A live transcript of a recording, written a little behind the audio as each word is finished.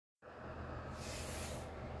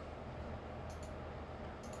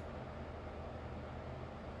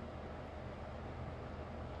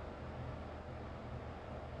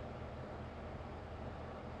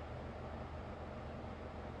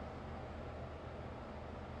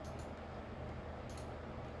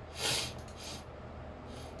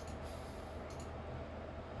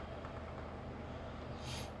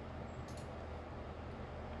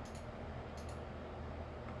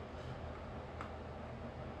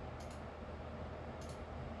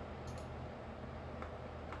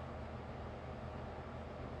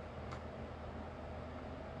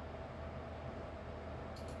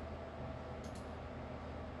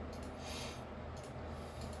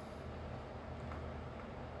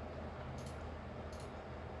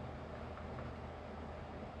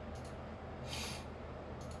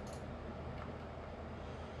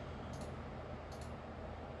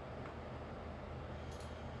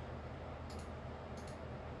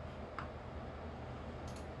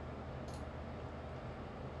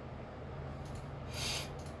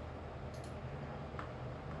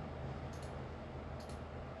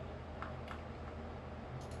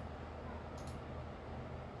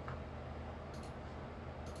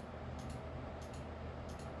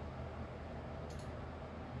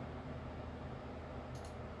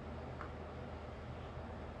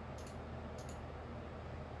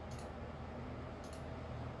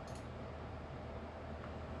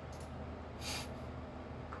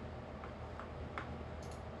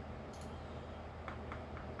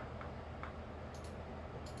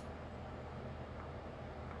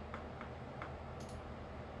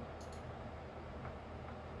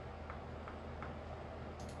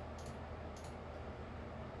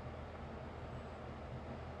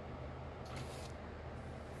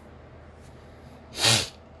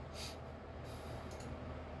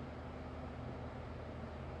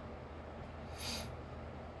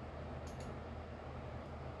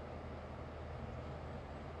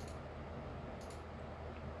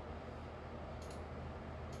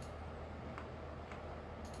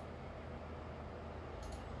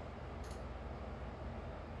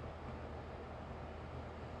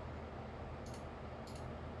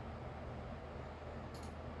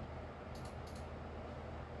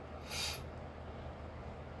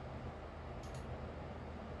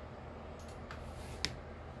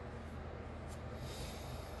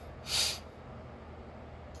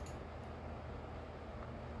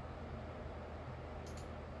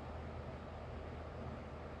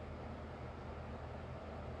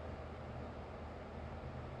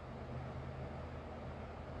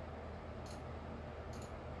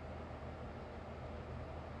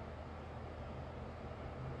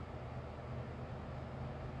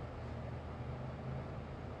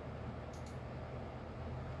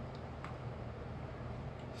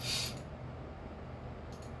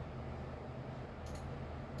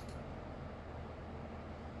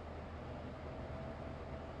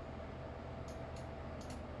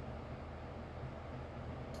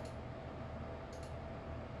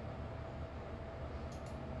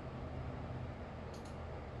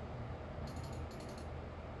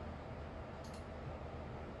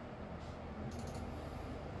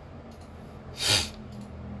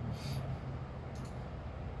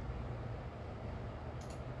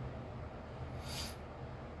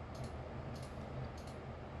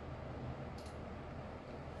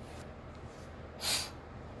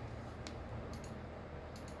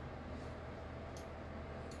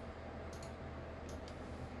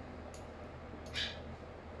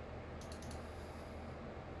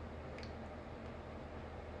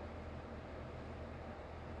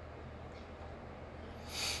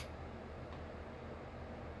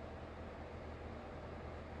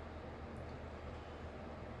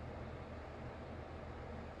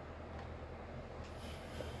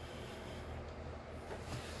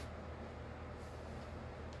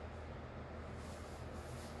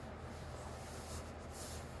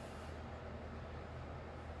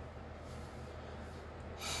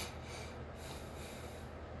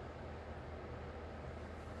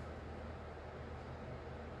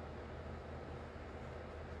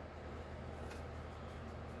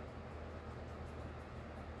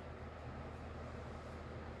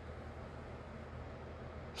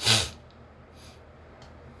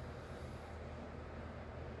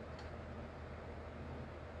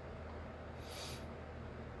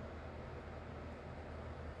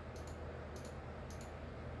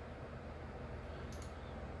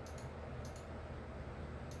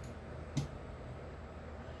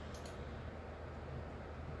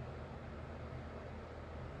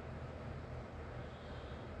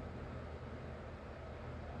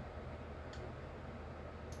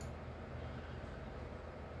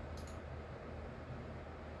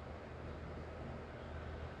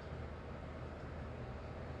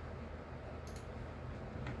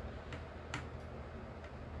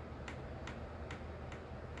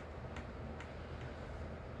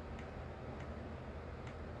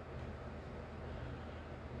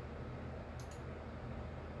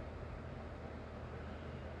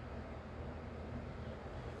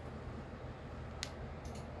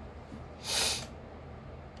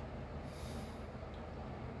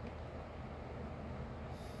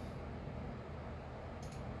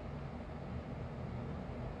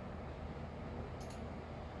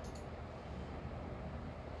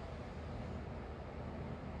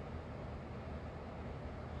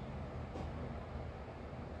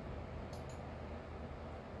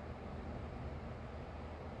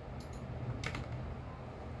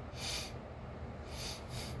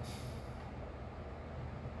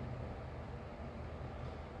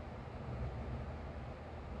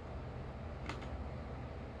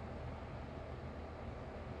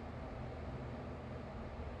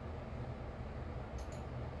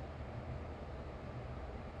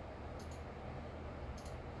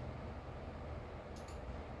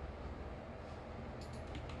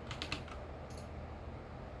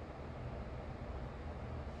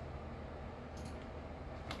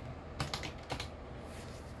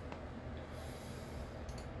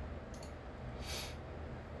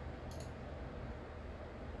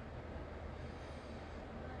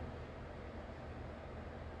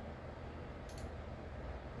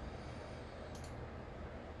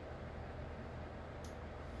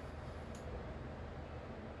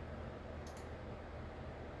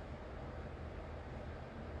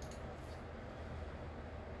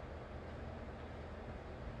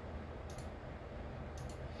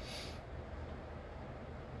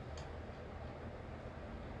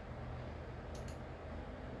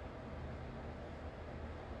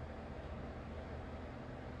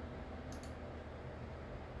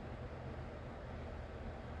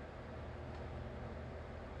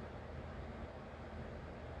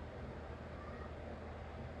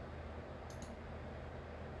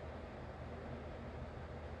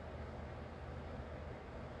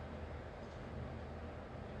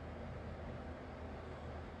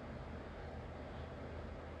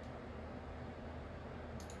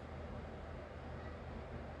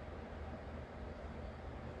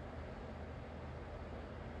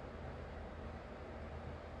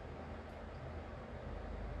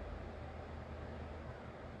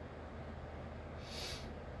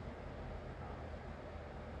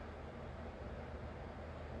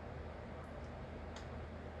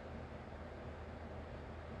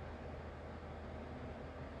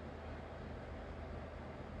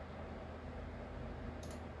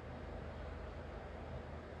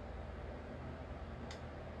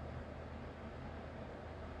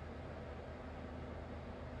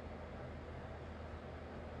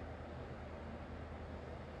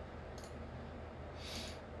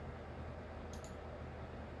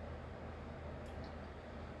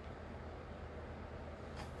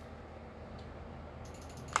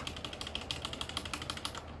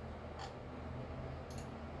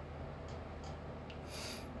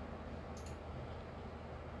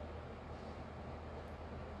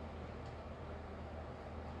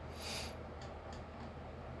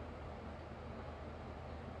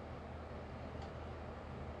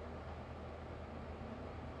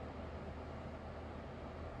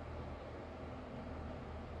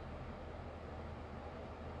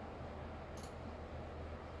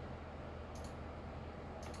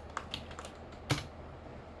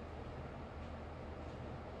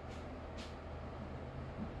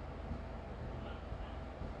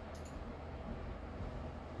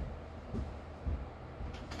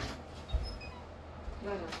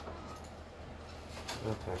Okay.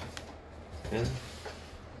 And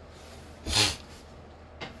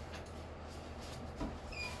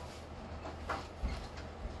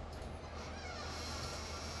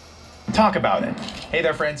talk about it. Hey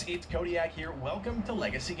there friends, it's Kodiak here. Welcome to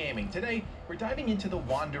Legacy Gaming. Today, we're diving into the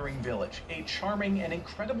Wandering Village, a charming and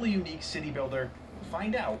incredibly unique city builder.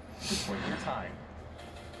 Find out if it's worth your time.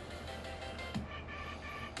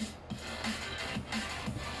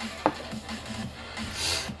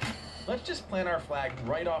 Let's just plant our flag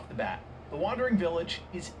right off the bat. The Wandering Village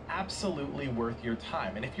is absolutely worth your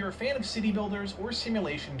time, and if you're a fan of city builders or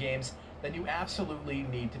simulation games, then you absolutely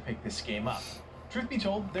need to pick this game up. Truth be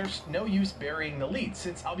told, there's no use burying the lead,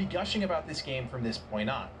 since I'll be gushing about this game from this point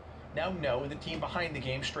on. Now, no, the team behind the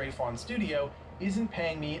game, Stray Fawn Studio, isn't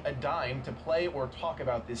paying me a dime to play or talk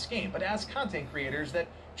about this game, but as content creators that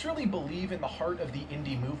truly believe in the heart of the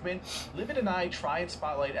indie movement, Livid and I try and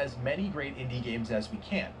spotlight as many great indie games as we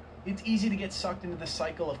can. It's easy to get sucked into the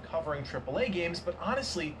cycle of covering AAA games, but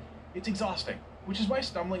honestly, it's exhausting, which is why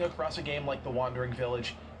stumbling across a game like The Wandering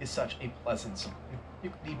Village is such a pleasant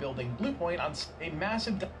building blue point on a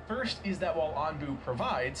massive. First is that while Onbu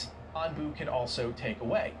provides, Onbu can also take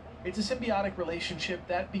away. It's a symbiotic relationship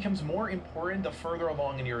that becomes more important the further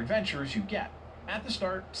along in your adventures you get. At the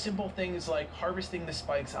start, simple things like harvesting the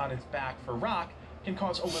spikes on its back for rock can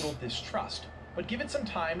cause a little distrust. But give it some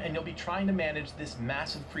time and you'll be trying to manage this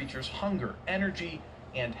massive creature's hunger, energy,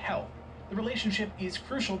 and health. The relationship is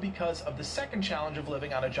crucial because of the second challenge of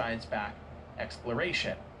living on a giant's back,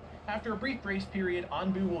 exploration. After a brief grace period,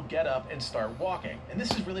 Onbu will get up and start walking, and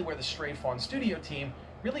this is really where the Stray Fawn Studio team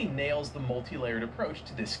really nails the multi-layered approach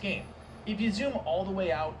to this game. If you zoom all the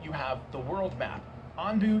way out, you have the world map.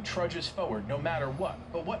 Onbu trudges forward no matter what,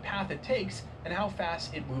 but what path it takes and how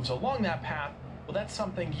fast it moves along that path, well, that's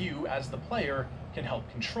something you, as the player, can help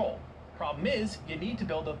control. Problem is, you need to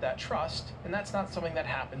build up that trust, and that's not something that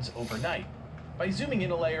happens overnight. By zooming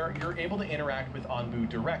in a layer, you're able to interact with Onbu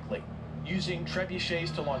directly, using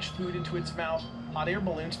trebuchets to launch food into its mouth, hot air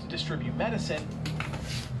balloons to distribute medicine,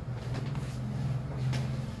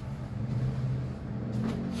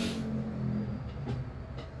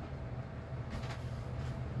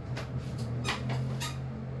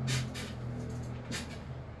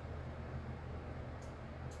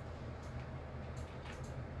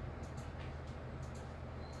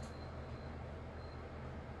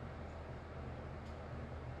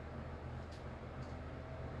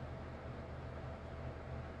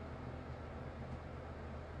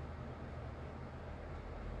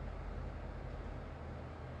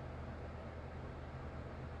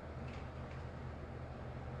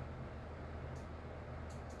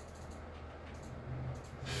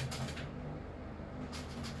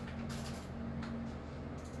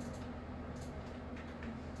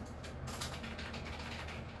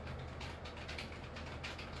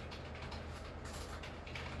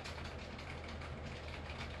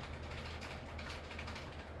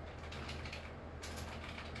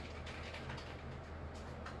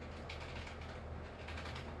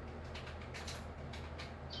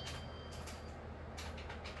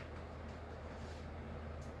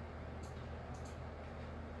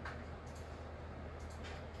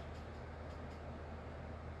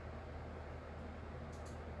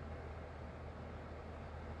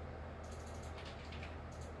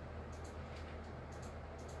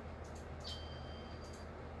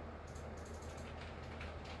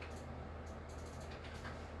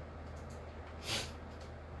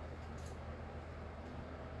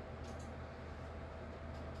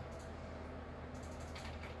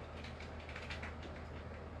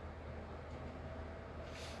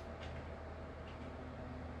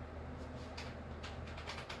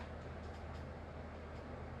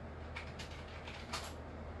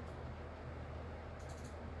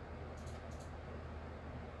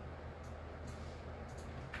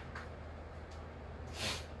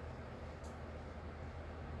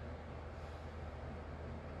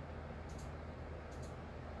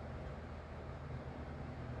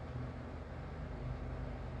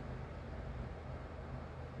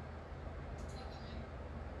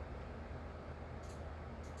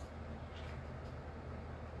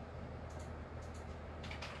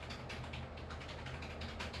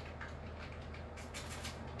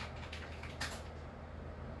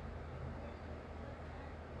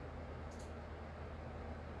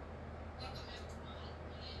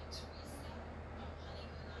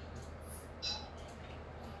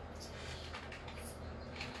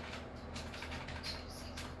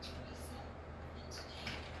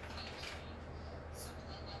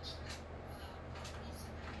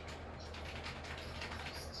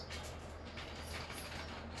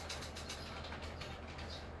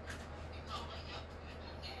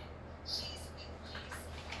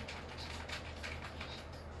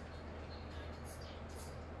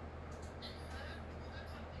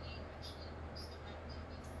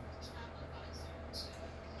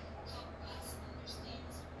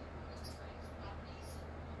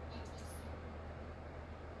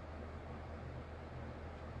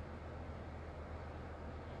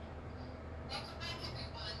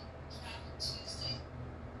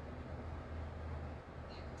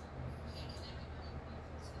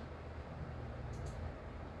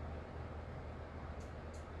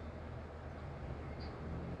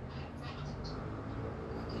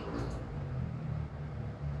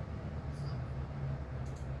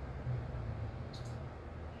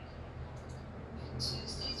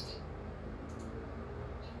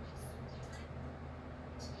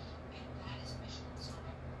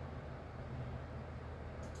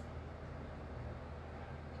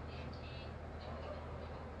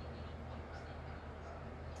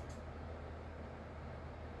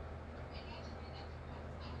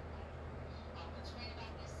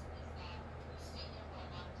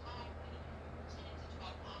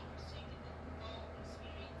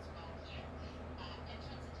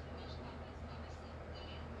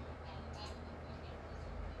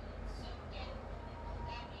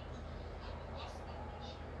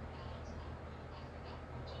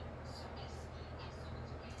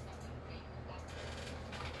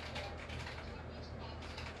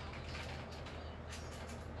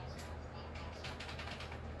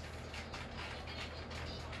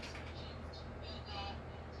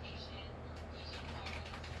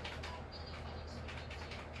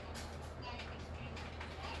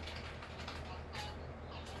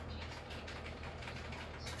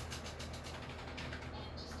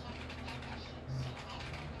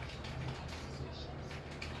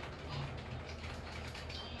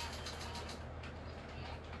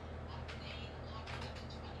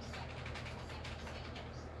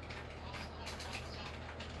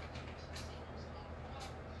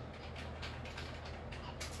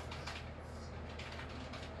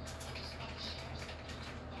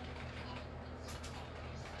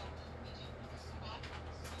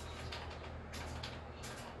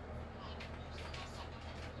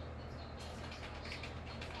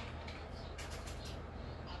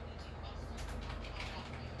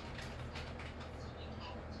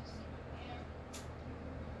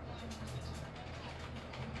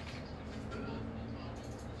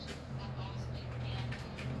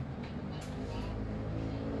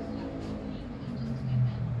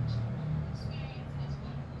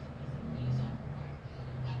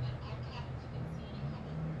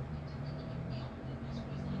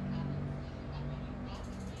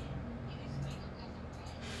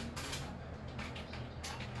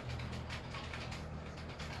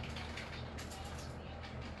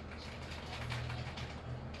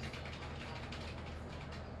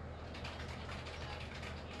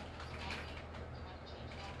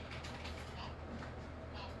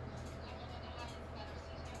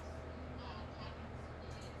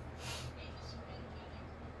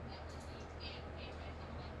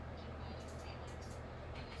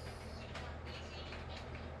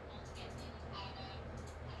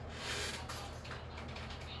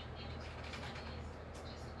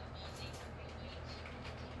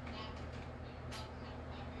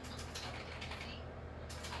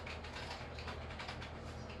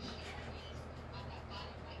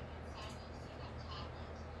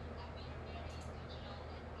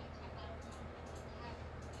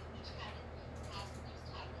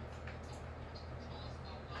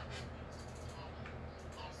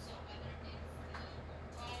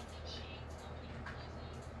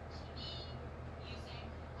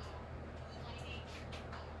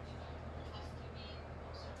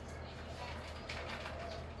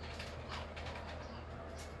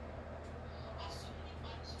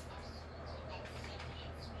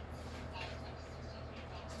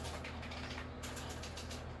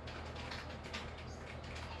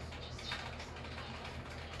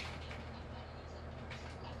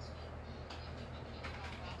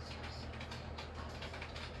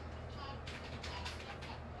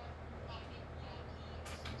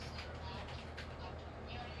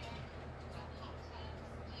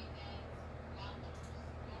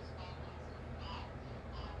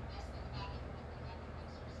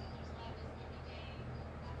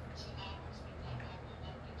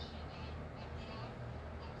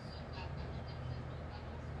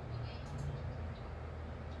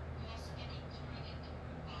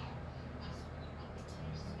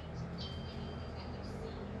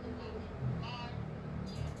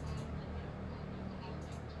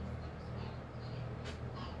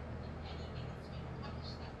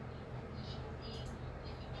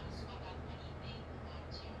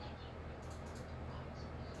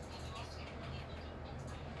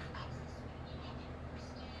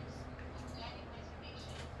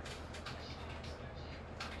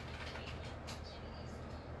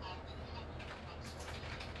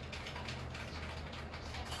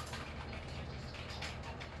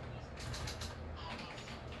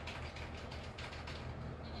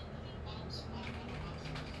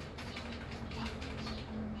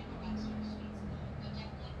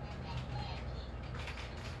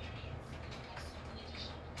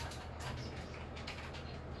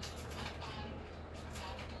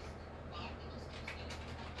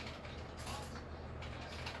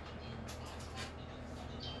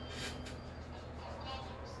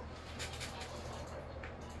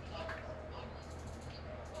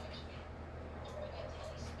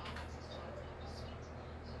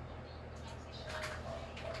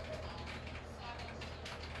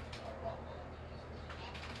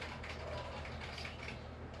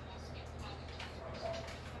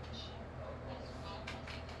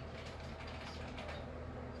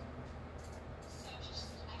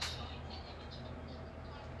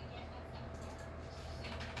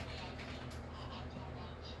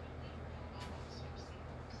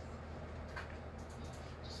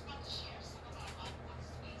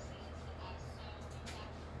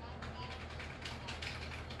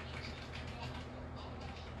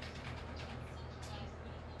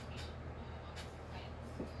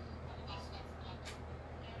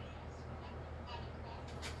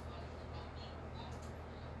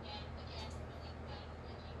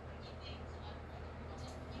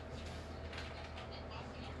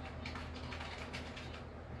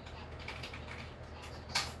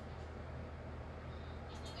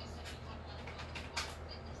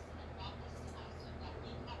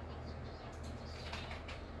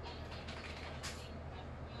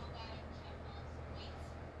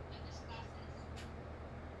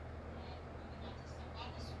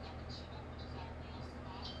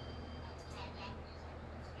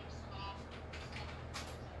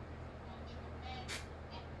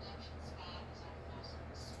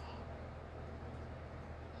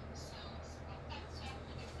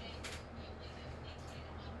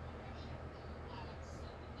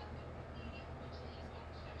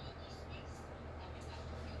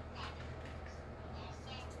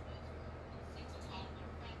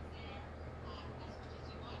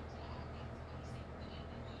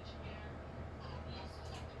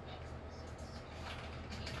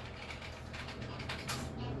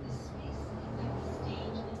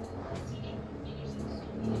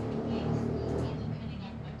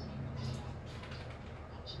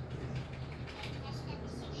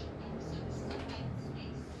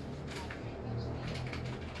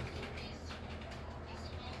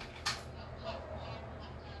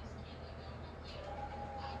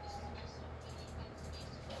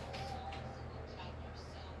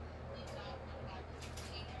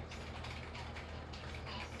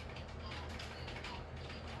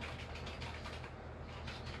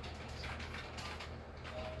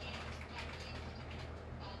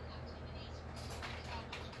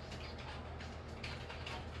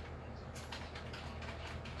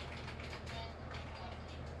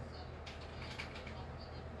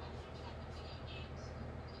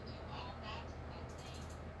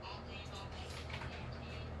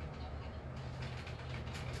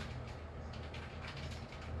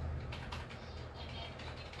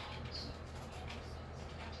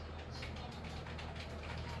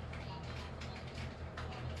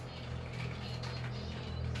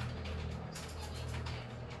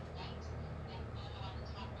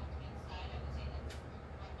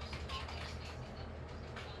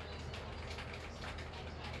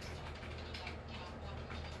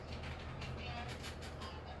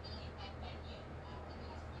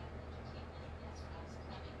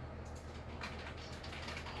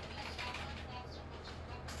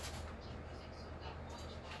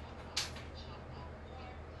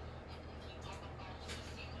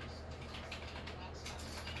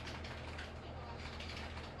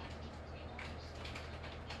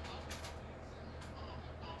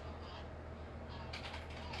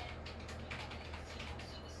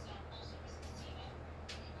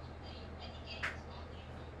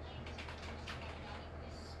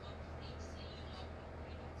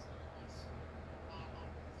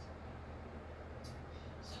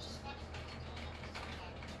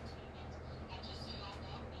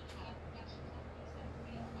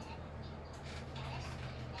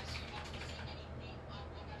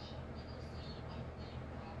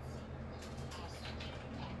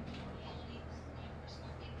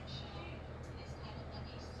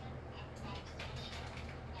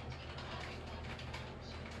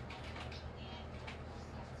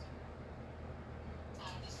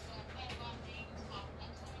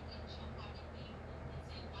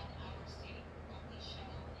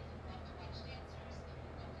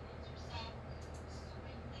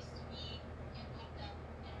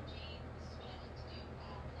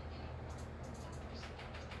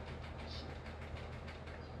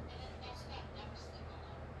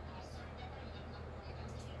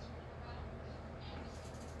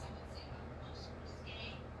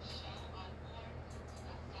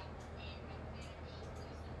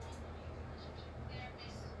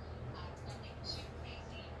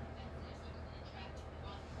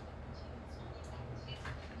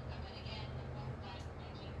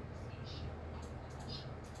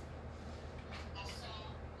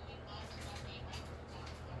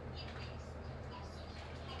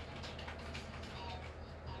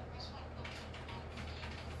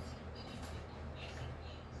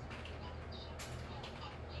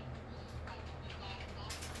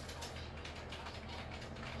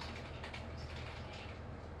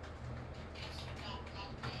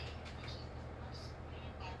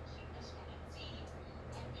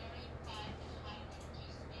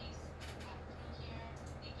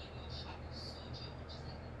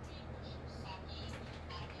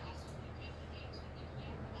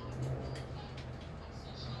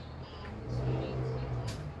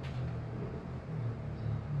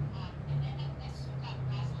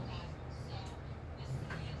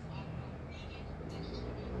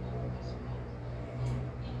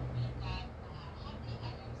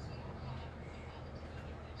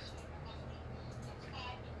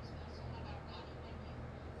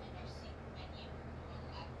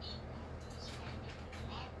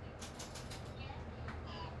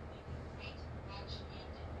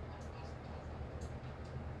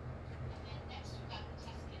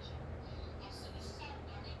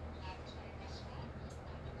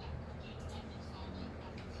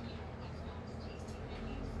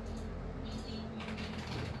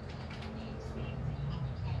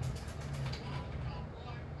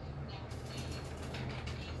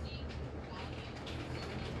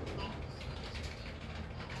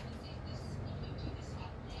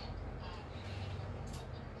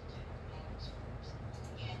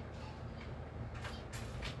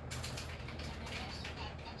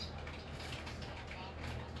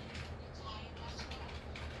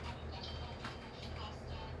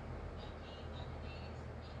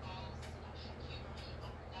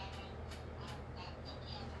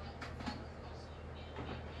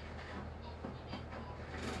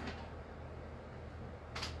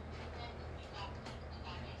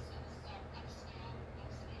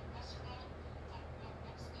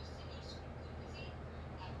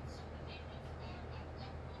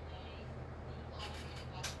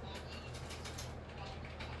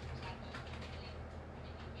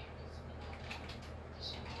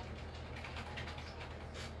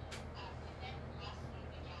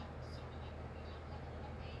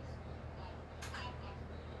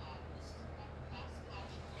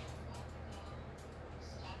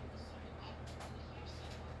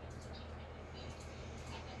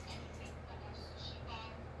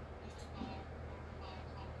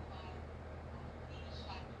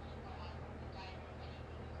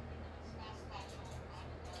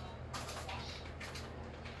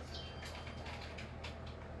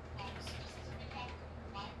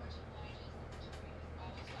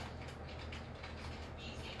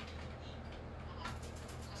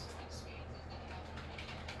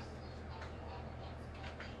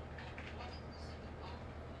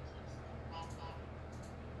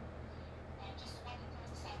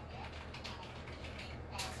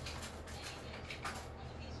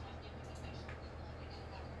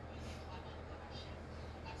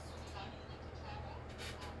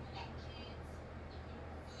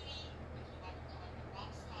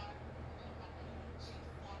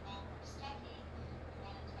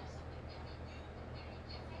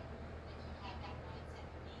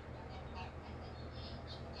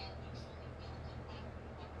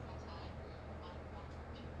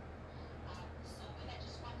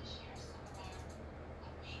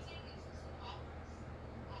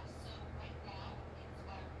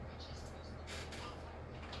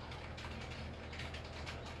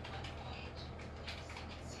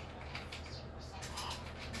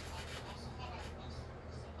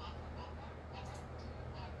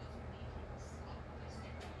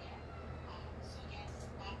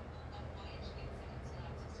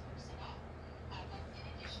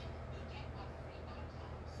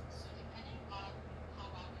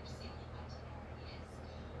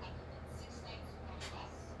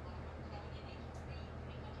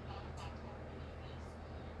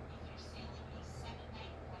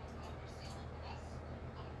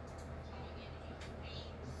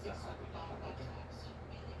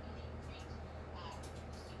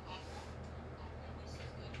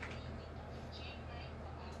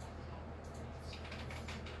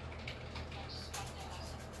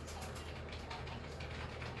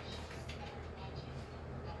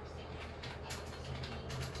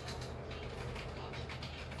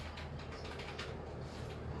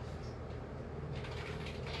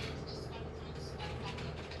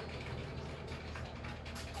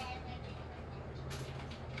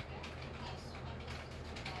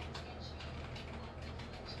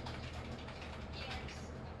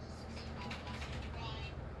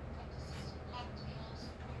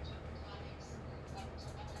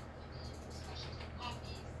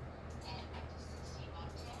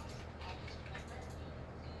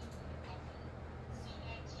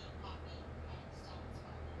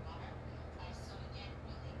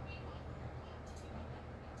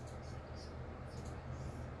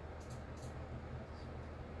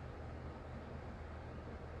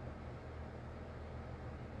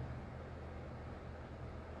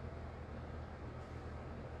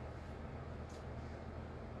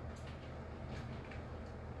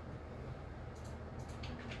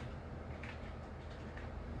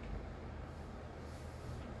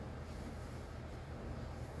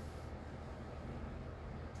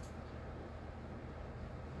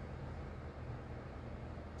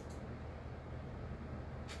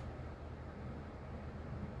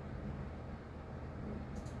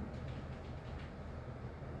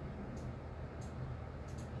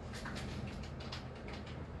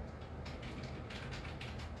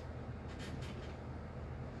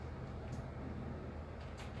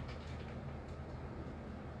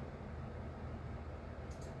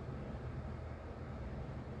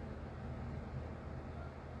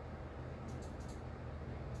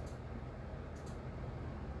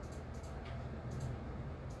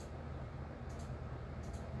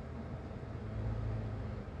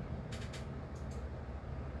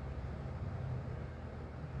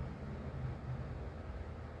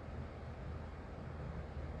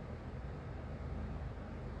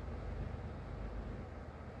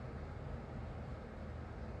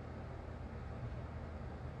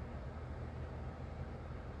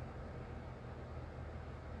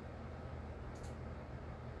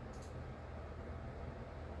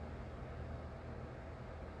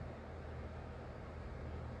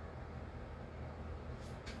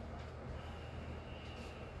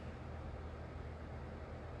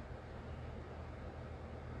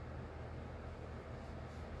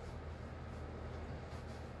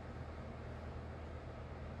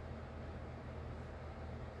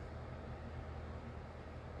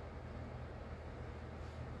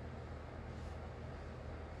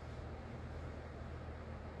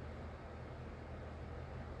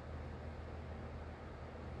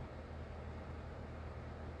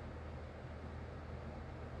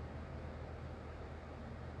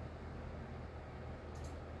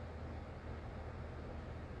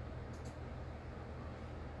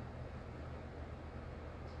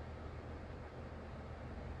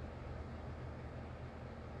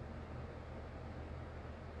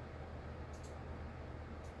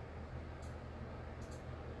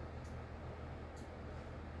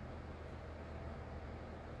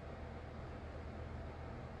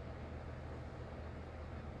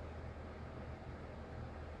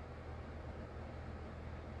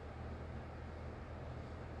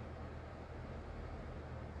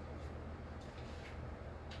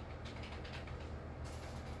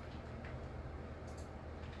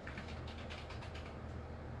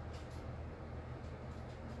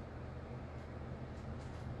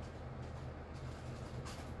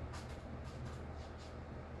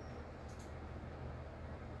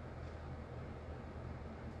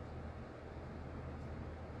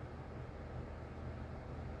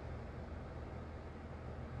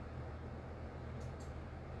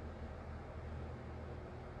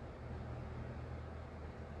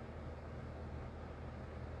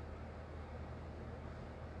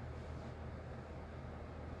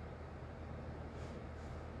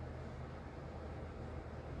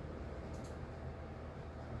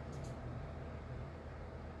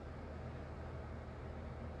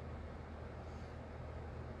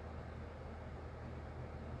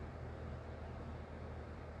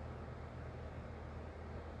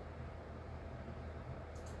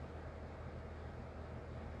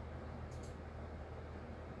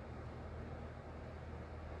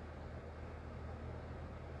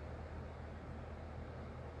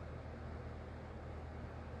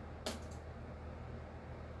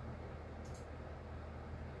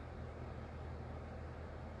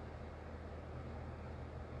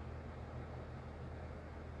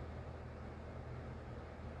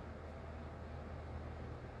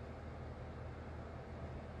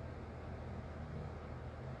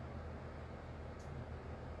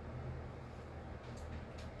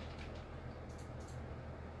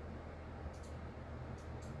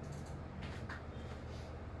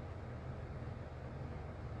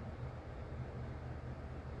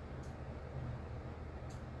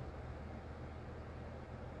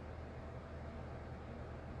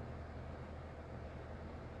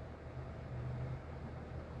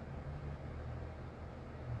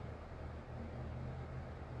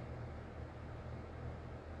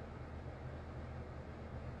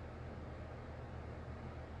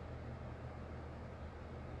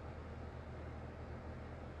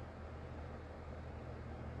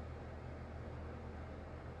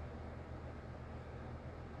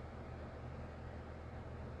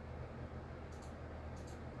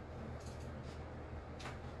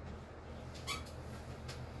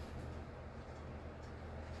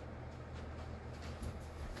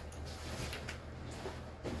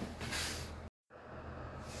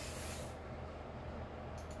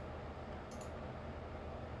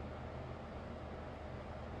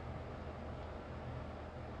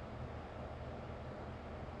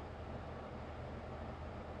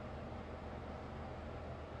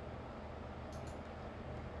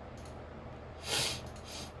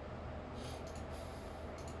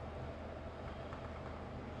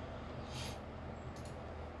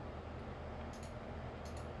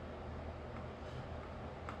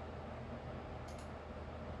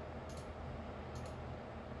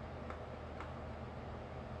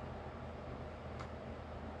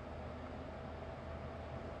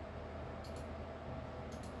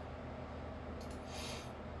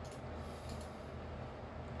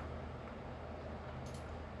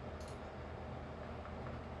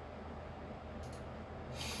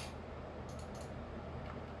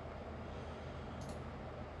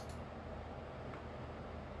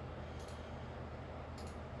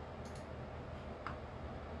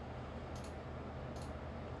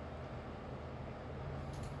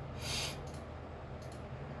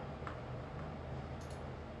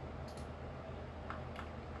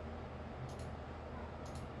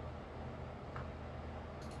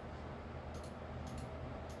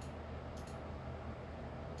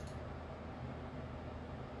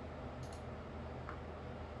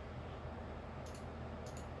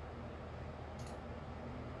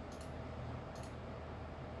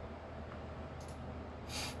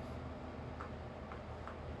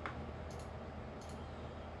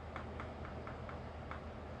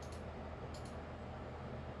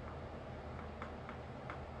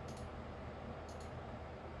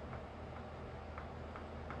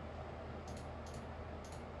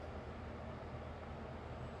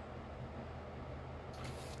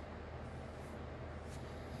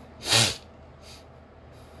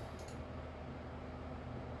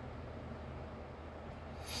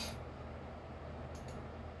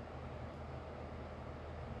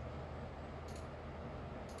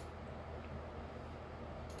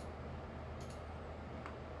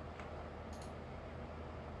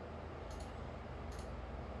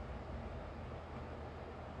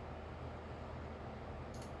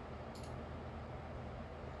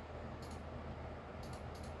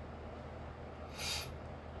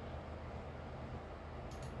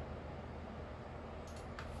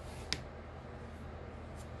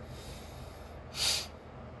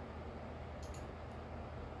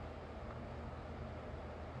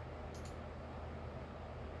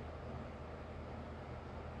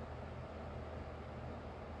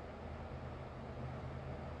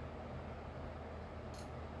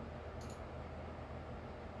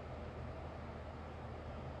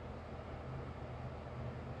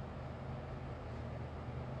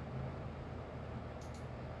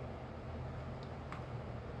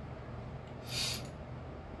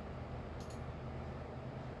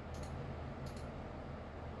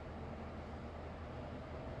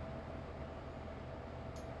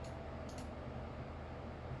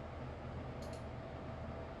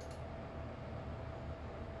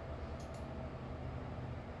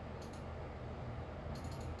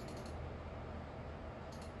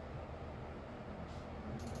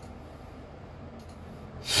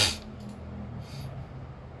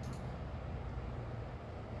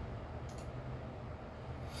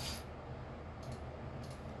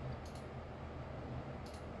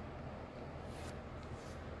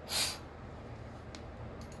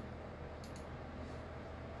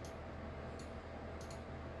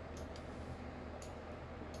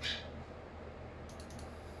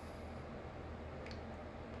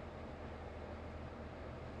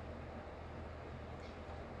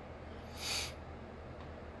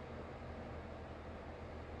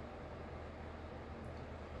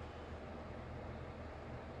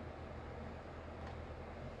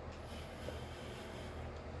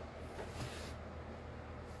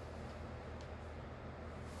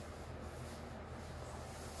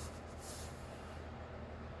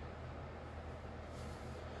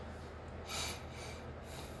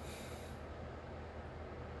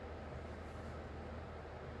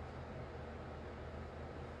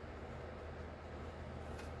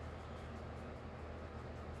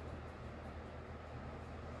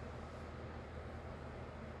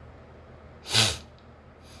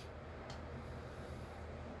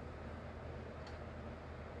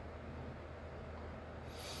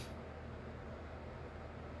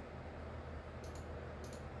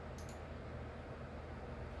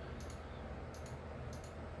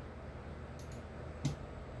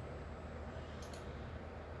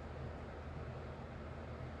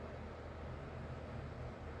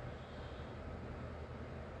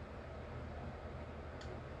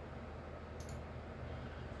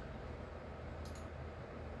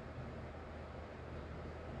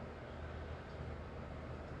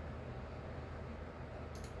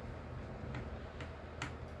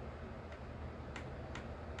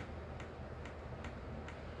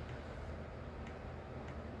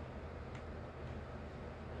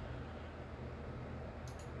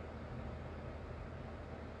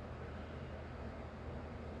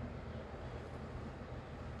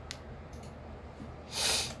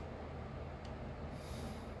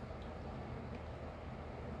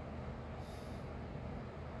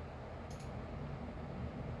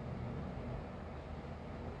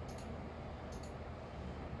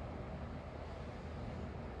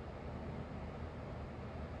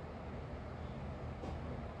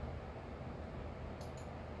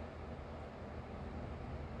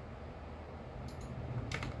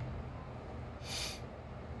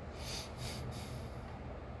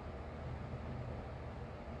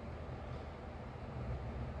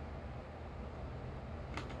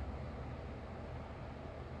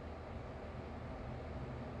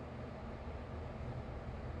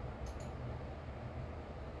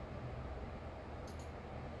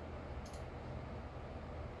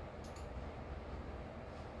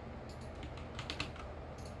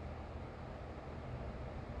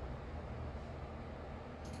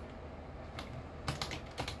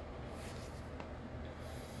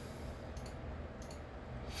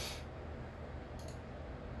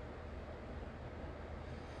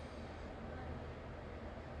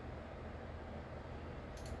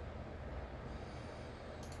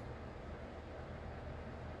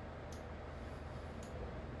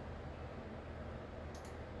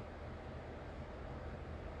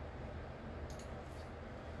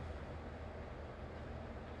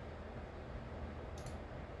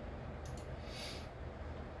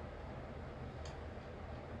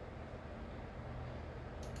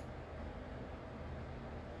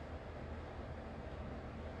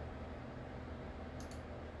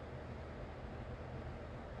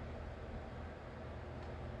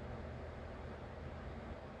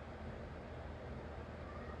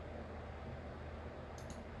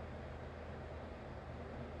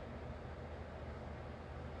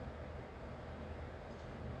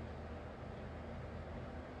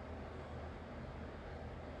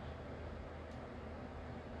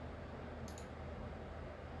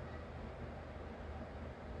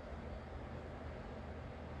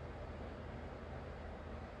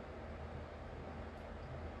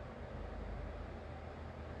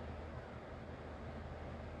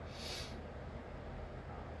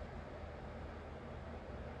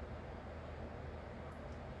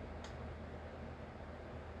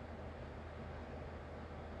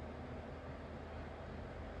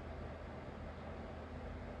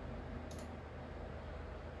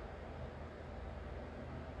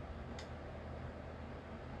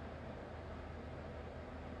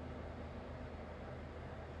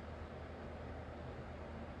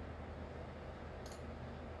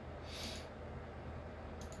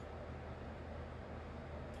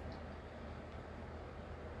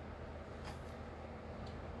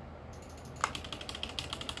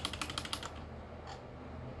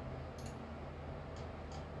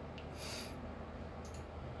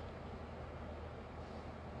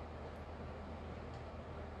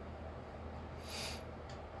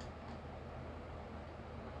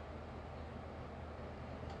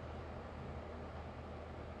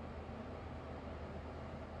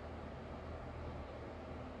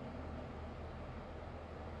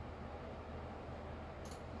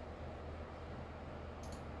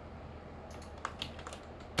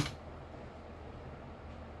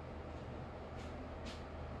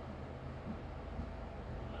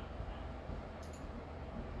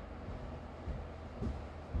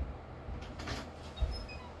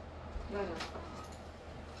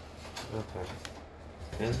 attack.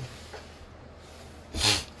 In.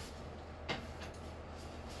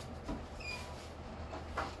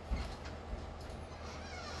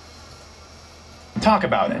 Talk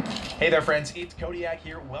about it. Hey there, friends. It's Kodiak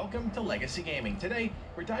here. Welcome to Legacy Gaming. Today,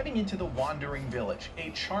 we're diving into the Wandering Village,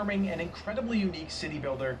 a charming and incredibly unique city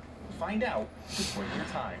builder. Find out if it's worth your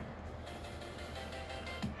time.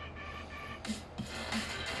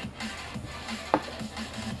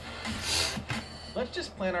 Let's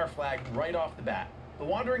just plant our flag right off the bat. The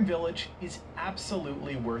Wandering Village is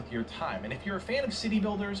absolutely worth your time, and if you're a fan of city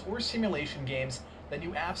builders or simulation games, then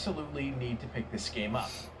you absolutely need to pick this game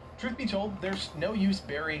up. Truth be told, there's no use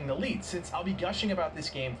burying the lead, since I'll be gushing about this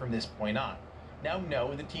game from this point on. Now,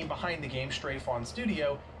 no, the team behind the game, Stray Fawn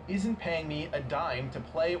Studio, isn't paying me a dime to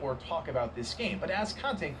play or talk about this game, but as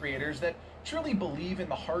content creators that truly believe in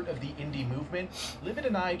the heart of the indie movement, Livid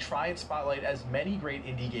and I try and spotlight as many great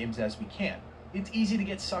indie games as we can. It's easy to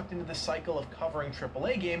get sucked into the cycle of covering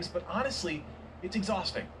AAA games, but honestly, it's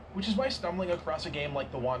exhausting, which is why stumbling across a game like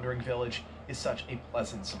The Wandering Village is such a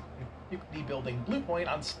pleasant building blue point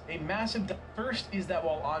on a massive. First is that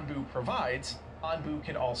while Anbu provides, Anbu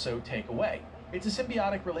can also take away. It's a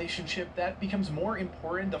symbiotic relationship that becomes more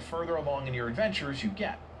important the further along in your adventures you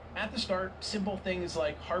get. At the start, simple things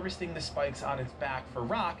like harvesting the spikes on its back for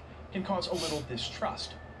rock can cause a little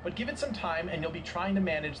distrust, but give it some time and you'll be trying to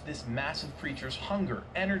manage this massive creature's hunger,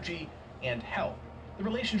 energy, and health. The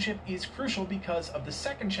relationship is crucial because of the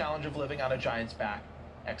second challenge of living on a giant's back,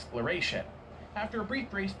 exploration. After a brief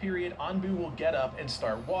grace period, Anbu will get up and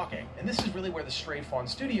start walking, and this is really where the Stray Fawn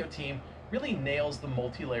Studio team really nails the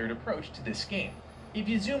multi-layered approach to this game. If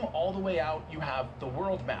you zoom all the way out, you have the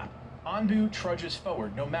world map. Anbu trudges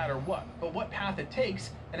forward no matter what, but what path it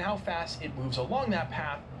takes and how fast it moves along that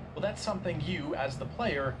path, well, that's something you, as the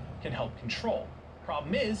player, can help control.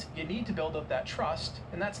 Problem is, you need to build up that trust,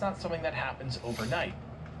 and that's not something that happens overnight.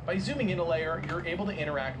 By zooming in a layer, you're able to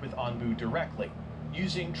interact with Anbu directly,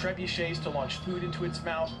 using trebuchets to launch food into its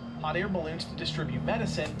mouth, hot air balloons to distribute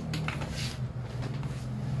medicine,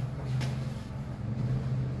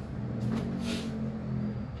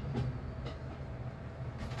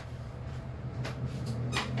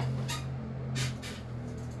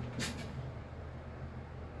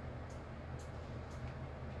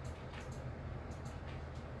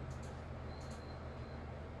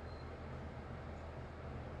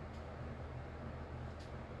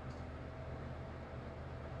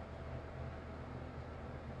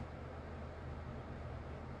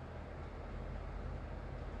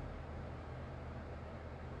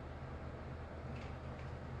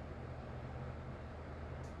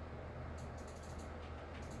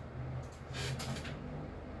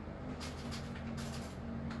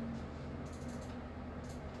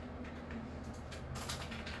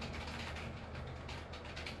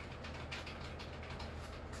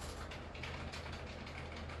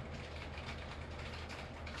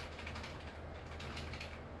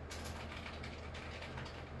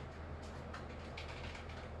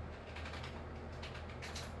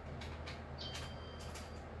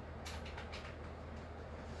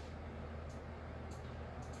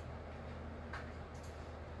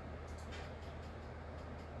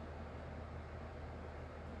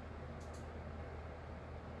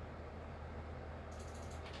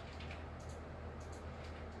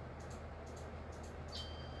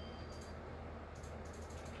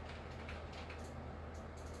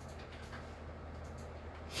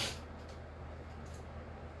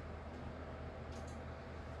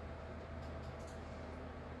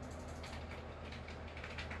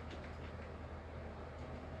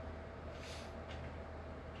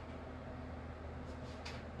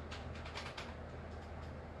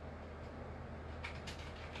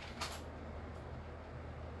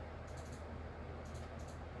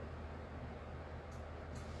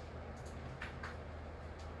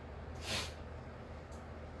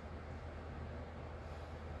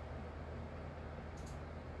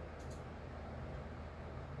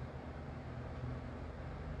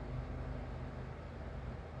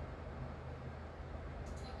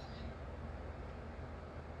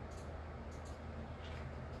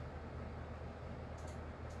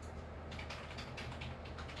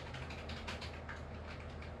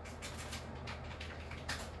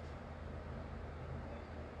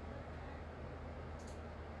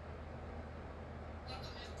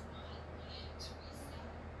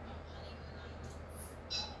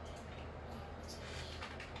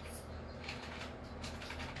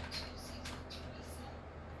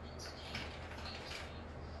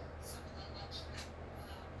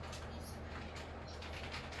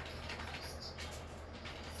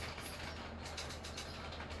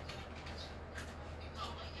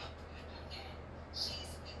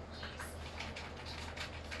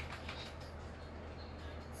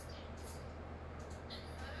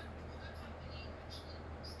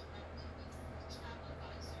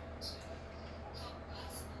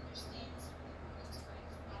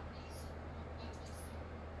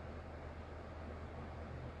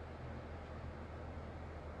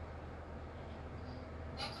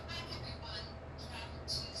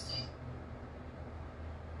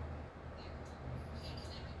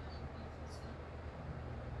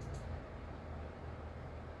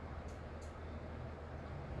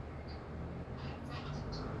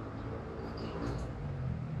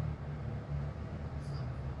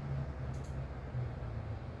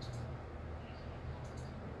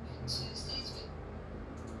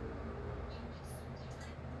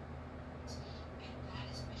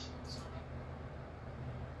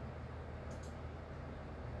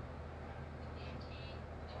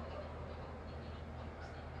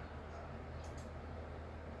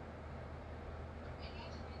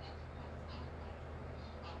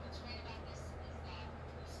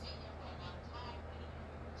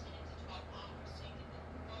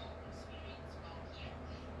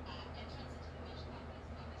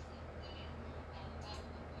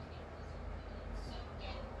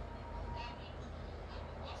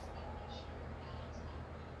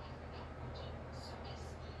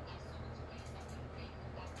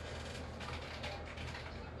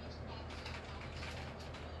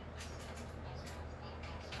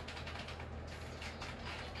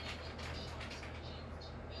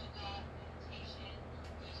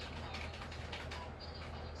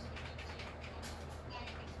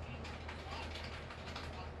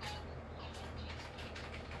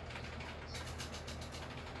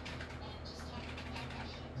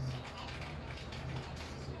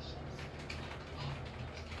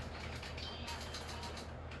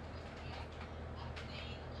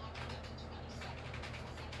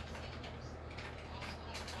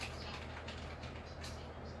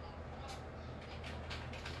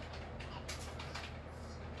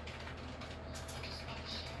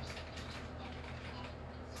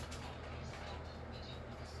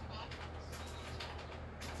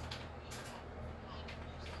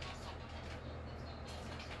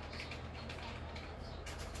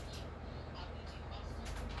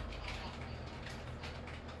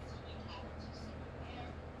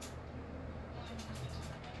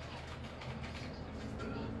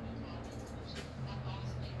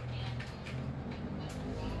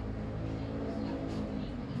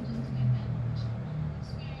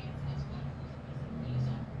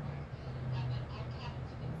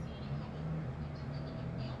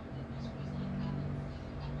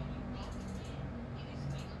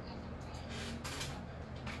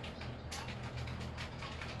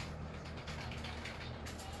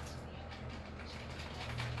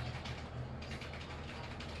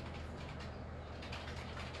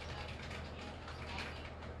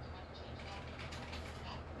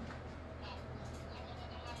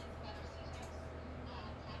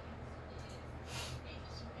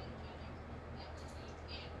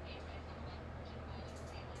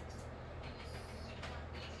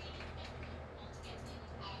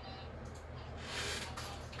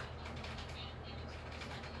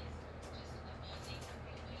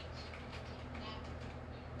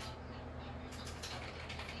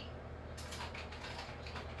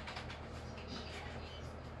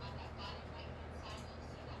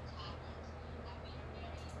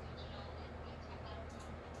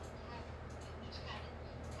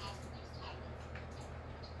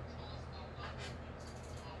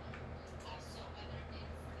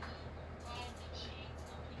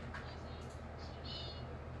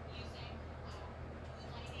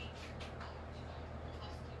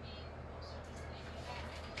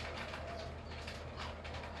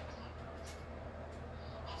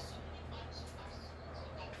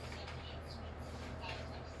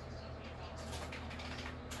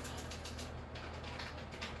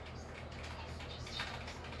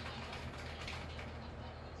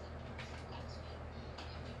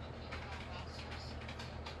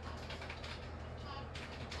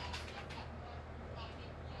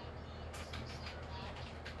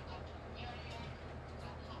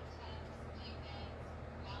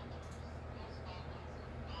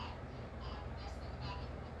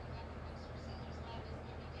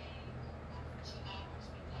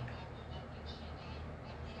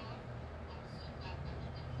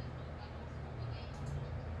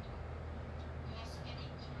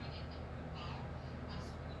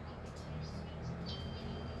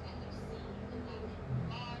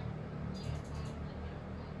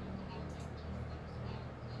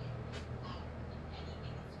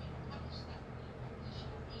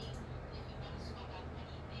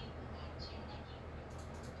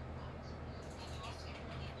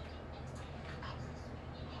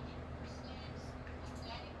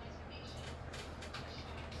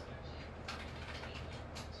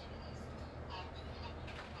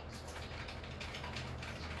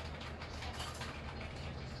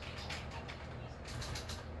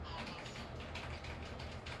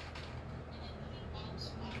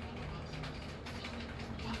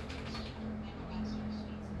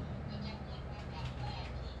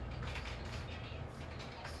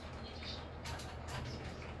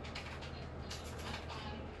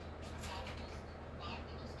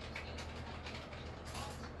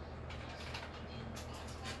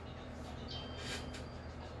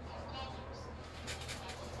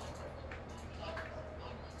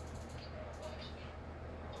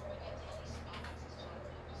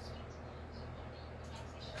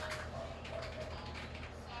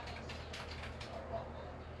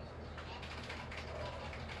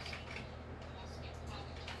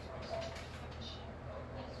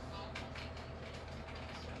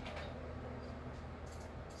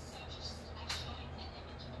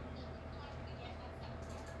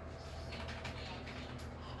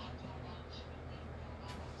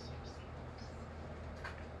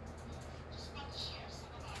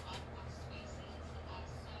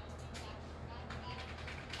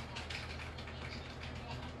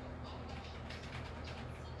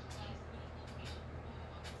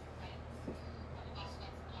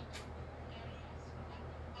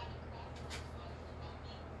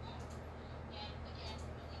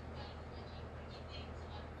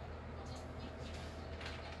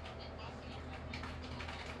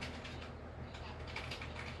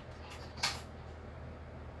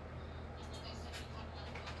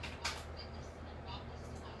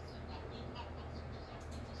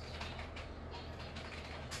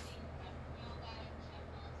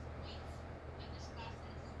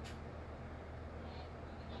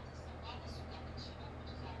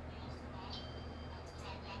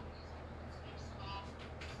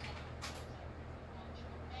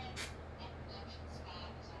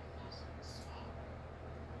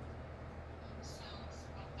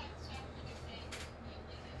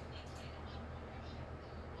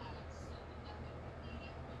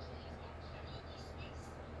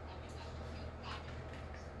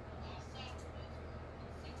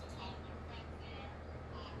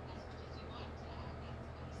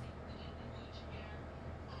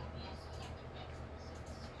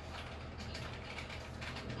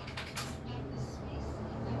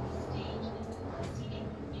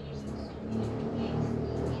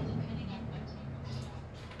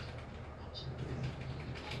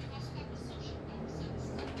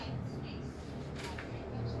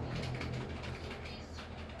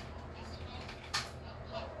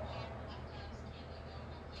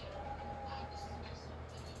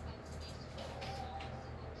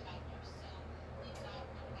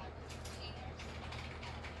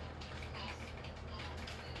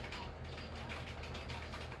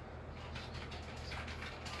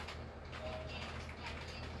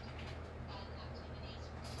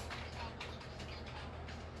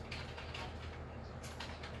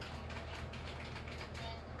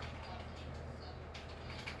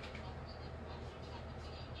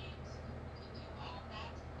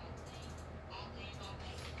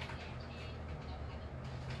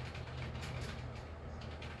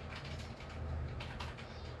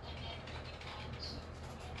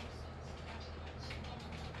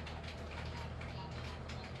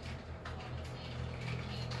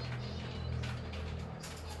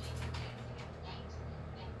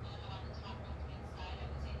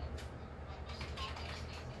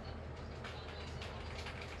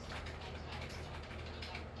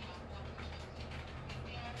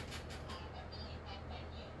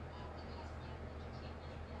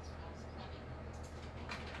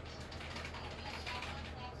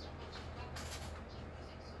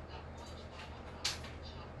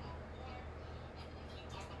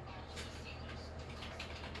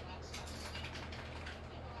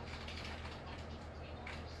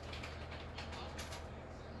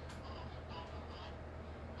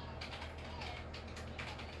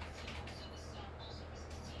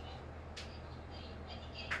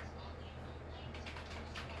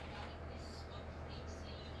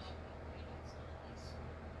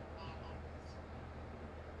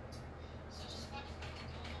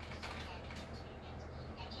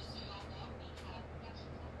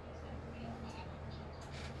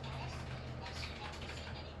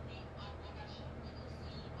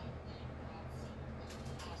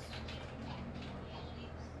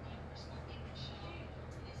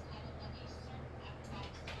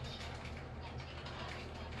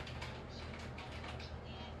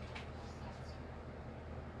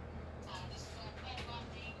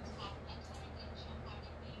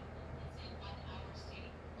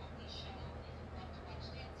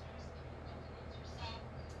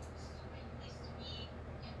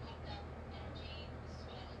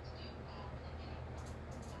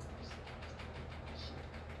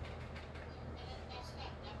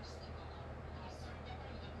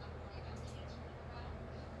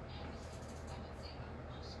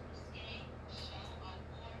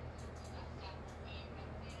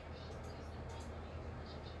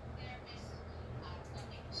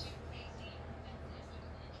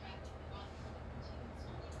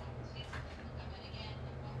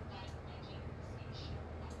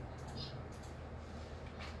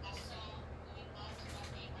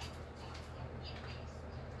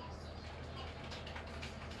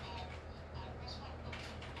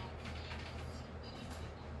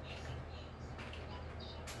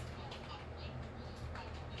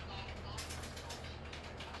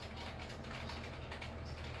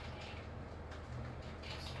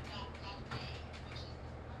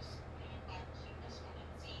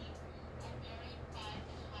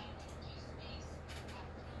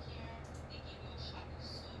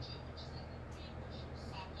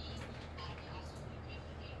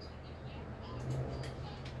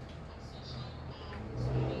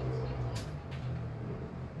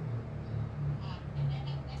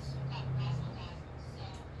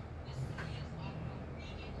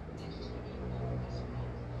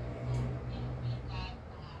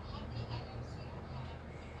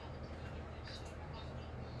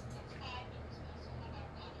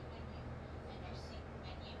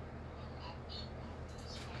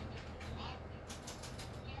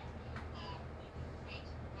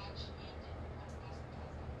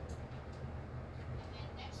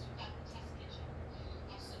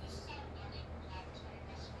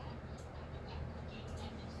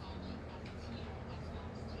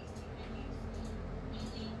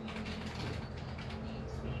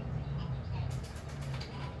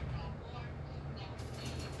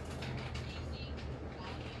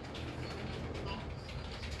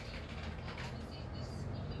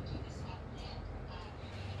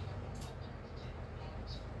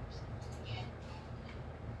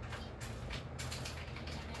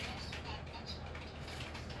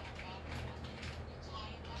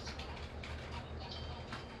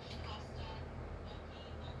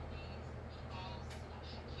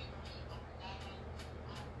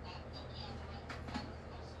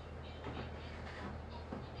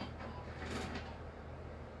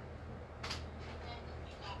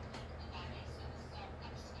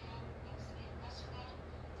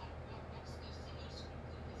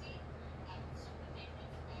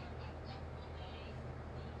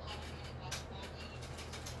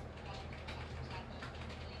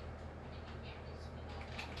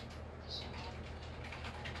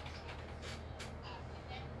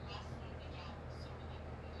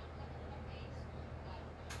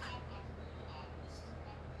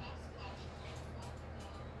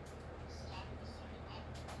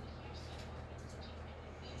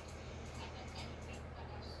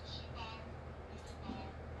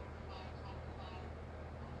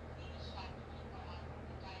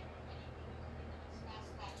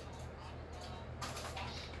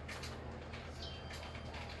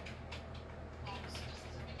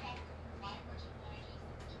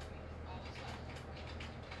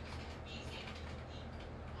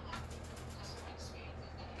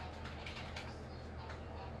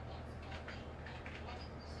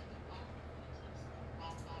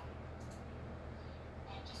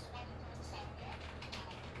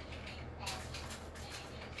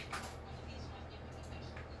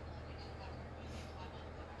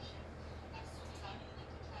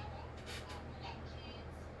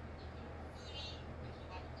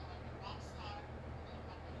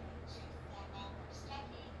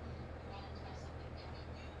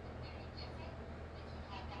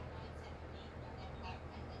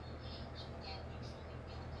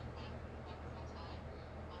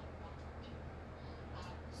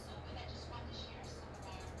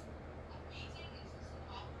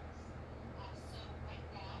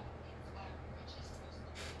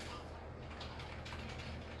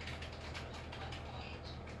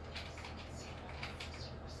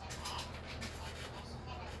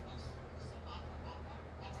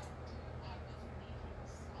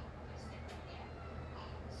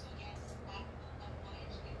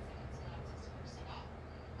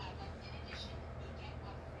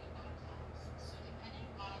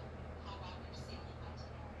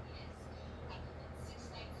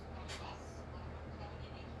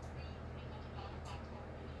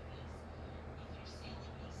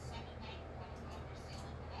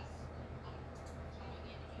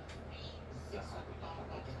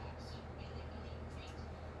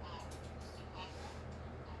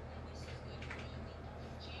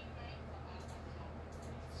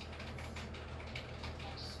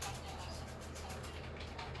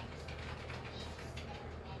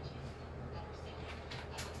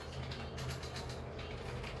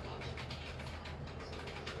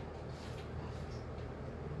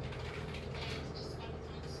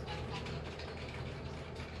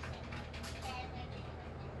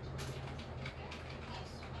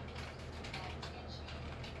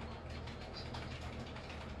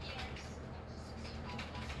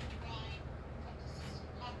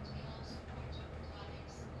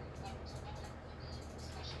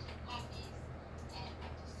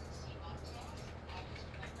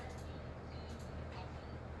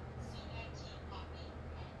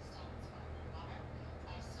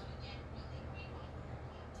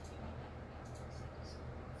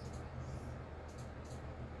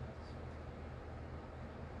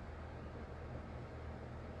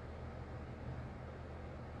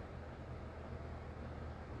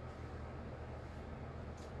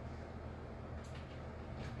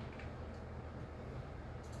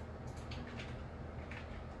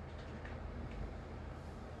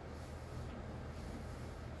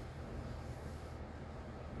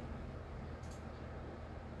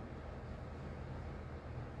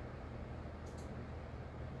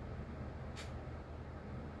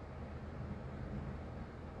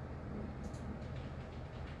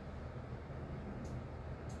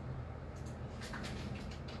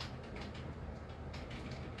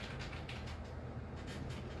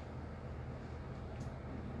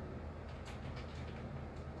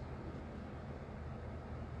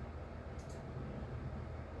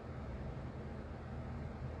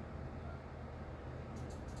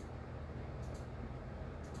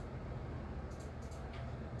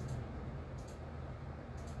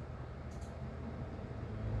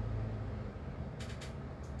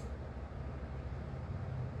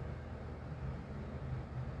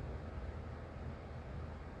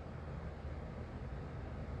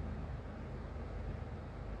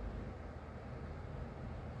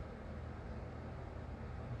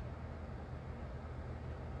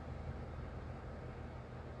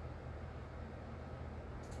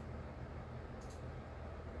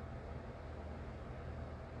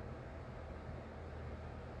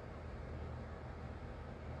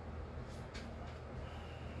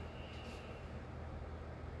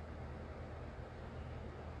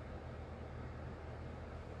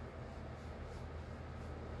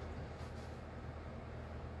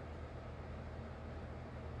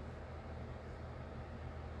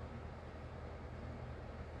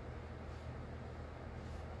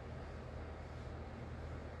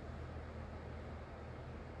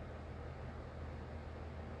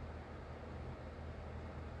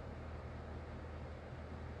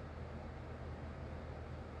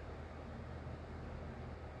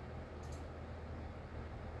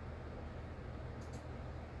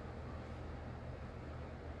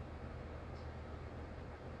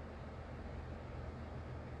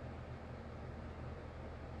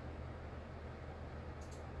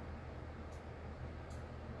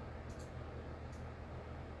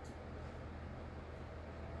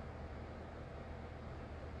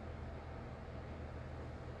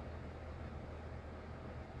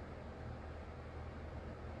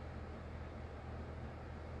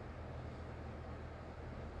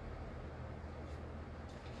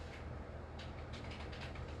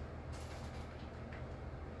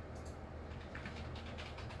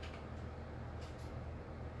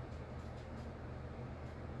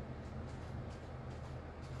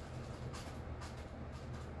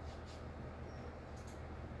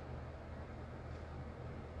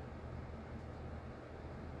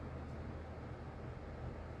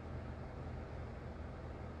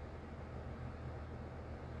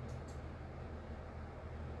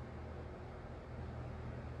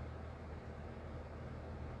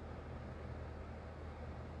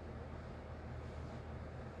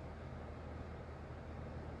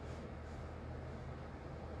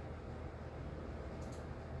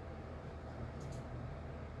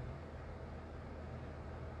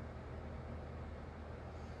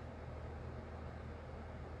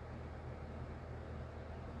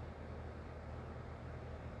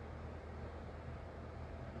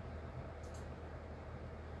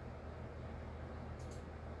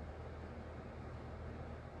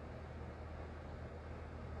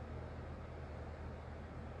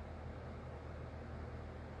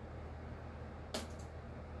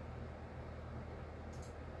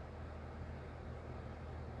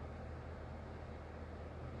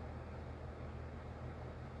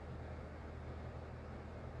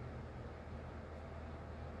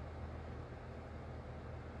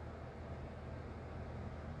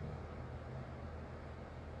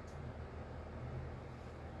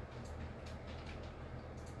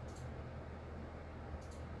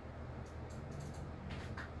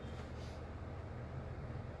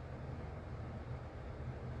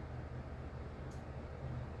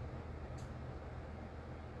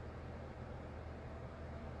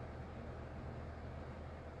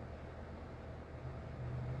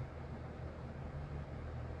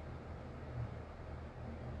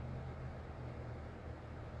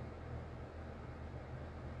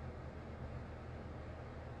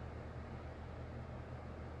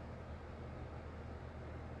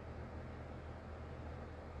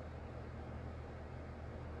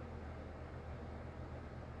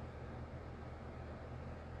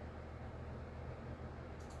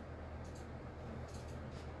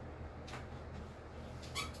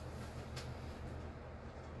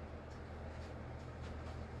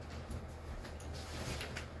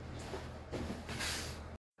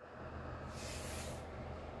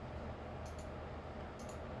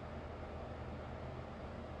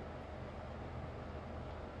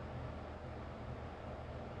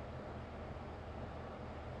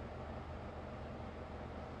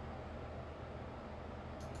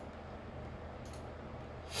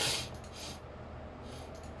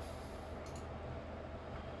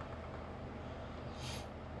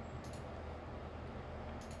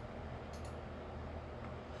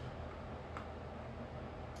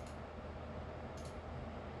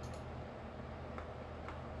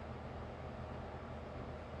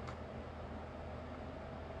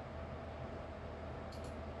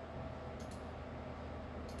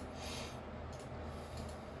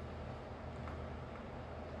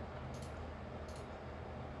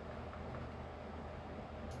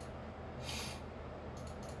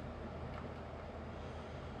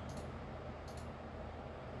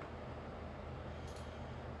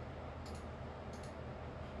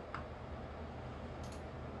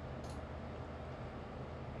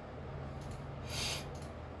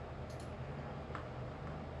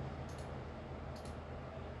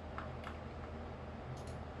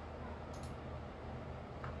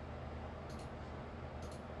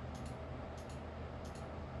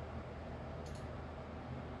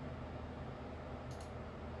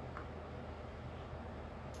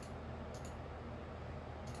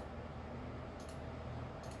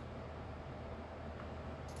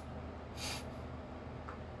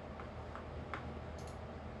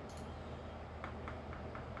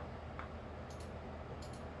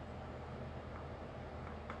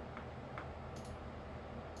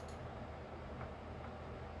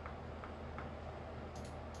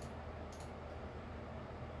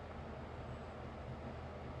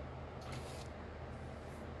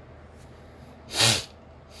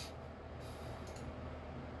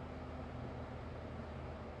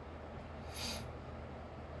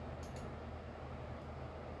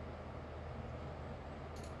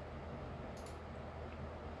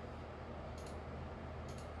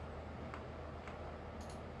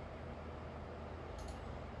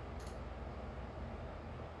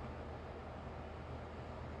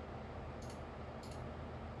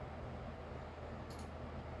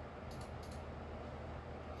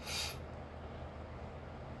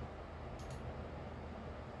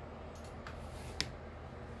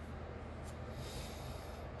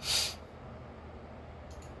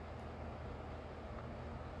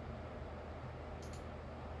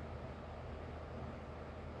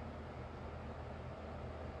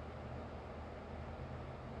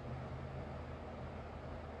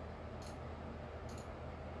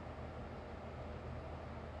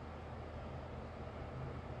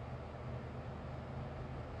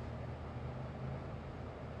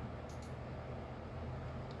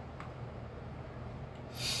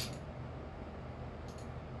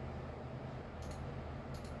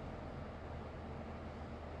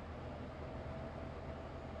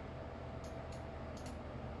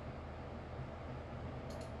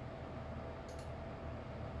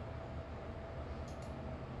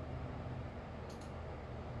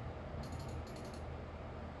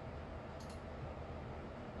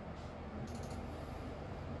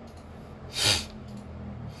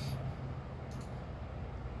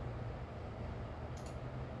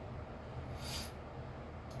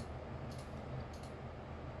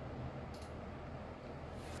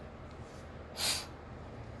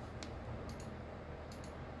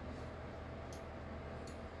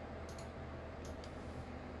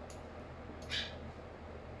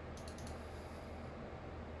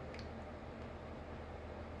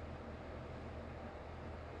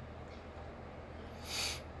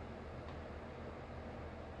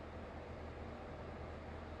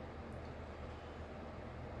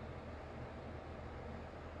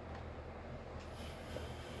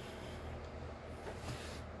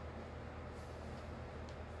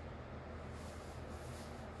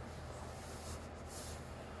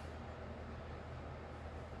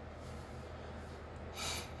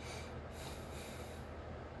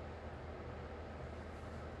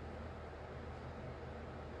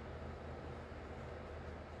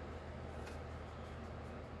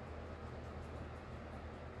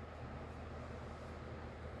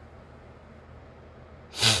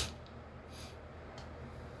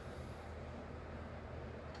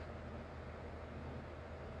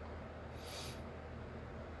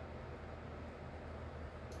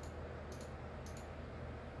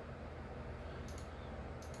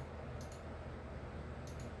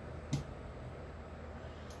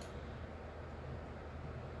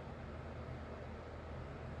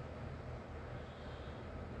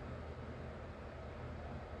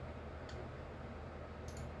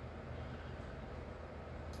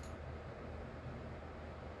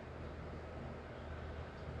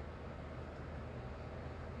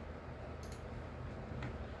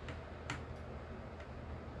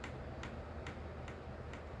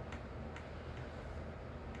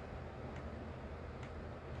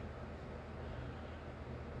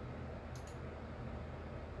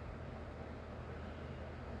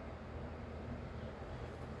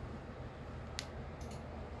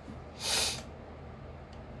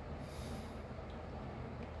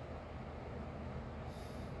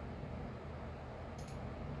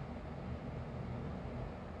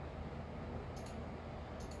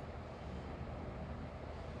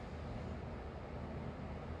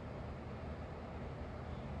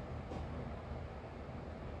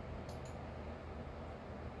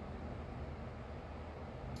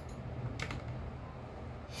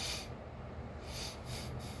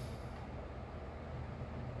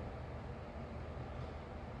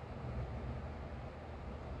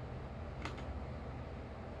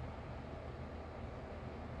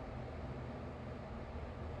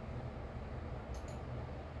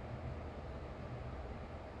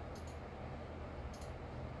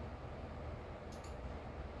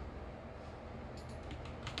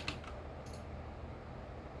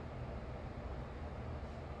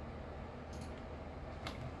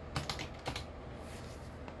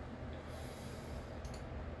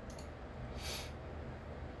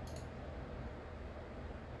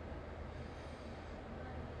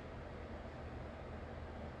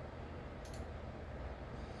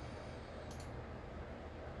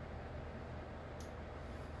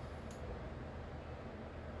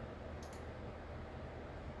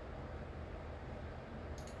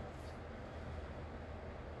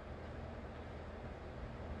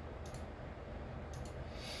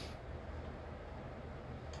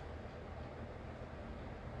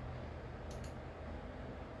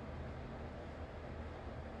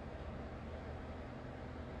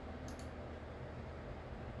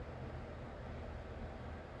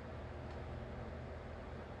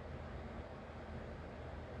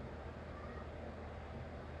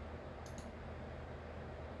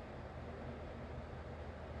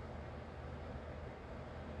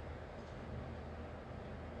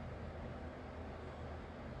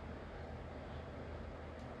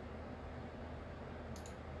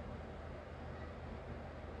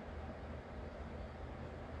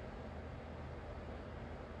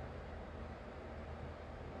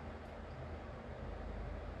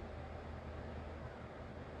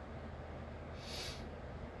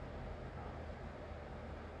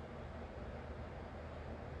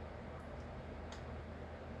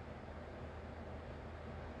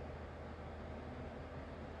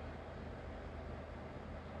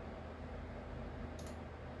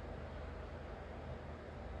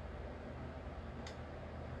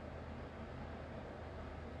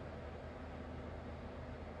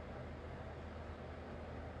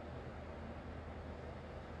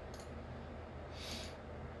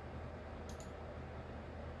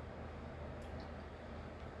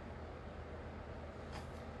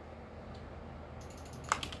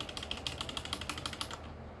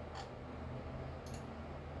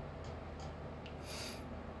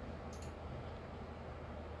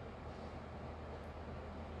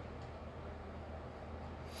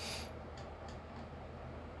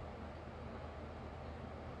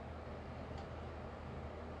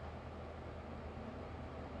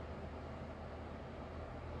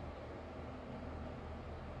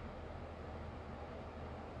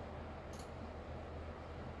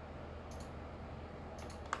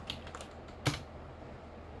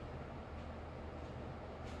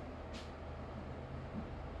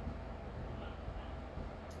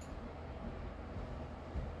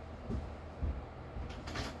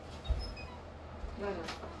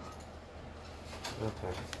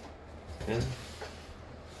 in.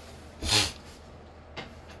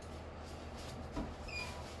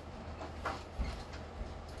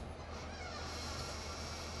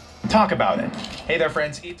 Talk about it. Hey there,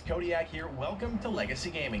 friends, it's Kodiak here. Welcome to Legacy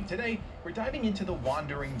Gaming. Today, we're diving into the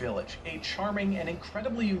Wandering Village, a charming and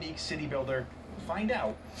incredibly unique city builder. Find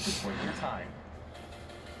out if it's worth your time.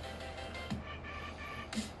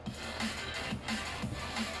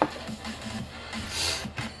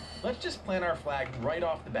 Let's just plant our flag right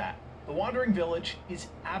off the bat. The Wandering Village is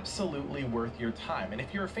absolutely worth your time, and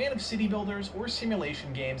if you're a fan of city builders or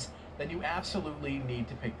simulation games, then you absolutely need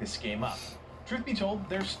to pick this game up. Truth be told,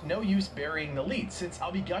 there's no use burying the lead, since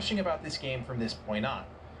I'll be gushing about this game from this point on.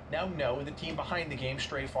 Now, no, the team behind the game,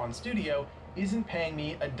 Stray Fawn Studio, isn't paying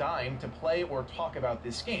me a dime to play or talk about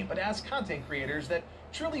this game, but as content creators that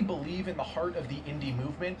truly believe in the heart of the indie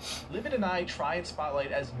movement, Livid and I try and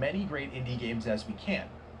spotlight as many great indie games as we can.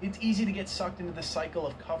 It's easy to get sucked into the cycle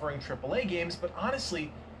of covering AAA games, but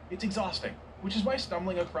honestly, it's exhausting, which is why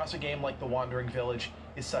stumbling across a game like The Wandering Village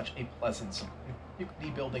is such a pleasant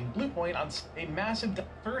building blue point on a massive.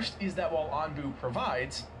 First is that while Anbu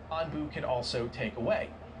provides, Anbu can also take away.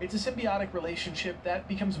 It's a symbiotic relationship that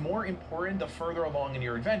becomes more important the further along in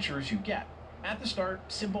your adventures you get. At the start,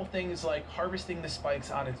 simple things like harvesting the spikes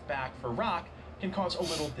on its back for rock can cause a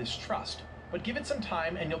little distrust, but give it some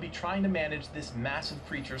time and you'll be trying to manage this massive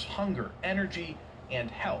creature's hunger, energy,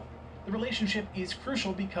 and health. The relationship is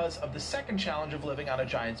crucial because of the second challenge of living on a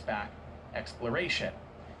giant's back, exploration.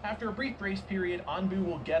 After a brief grace period, Anbu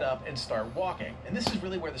will get up and start walking, and this is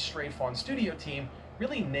really where the Stray Fawn Studio team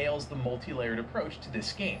really nails the multi-layered approach to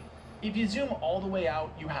this game. If you zoom all the way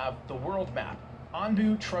out, you have the world map.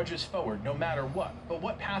 Anbu trudges forward no matter what, but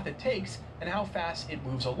what path it takes and how fast it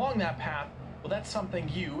moves along that path, well, that's something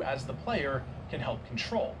you, as the player, can help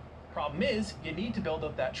control. Problem is, you need to build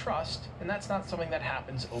up that trust, and that's not something that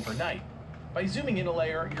happens overnight. By zooming in a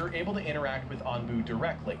layer, you're able to interact with Anbu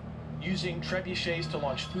directly, using trebuchets to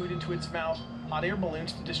launch food into its mouth, hot air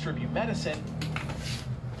balloons to distribute medicine,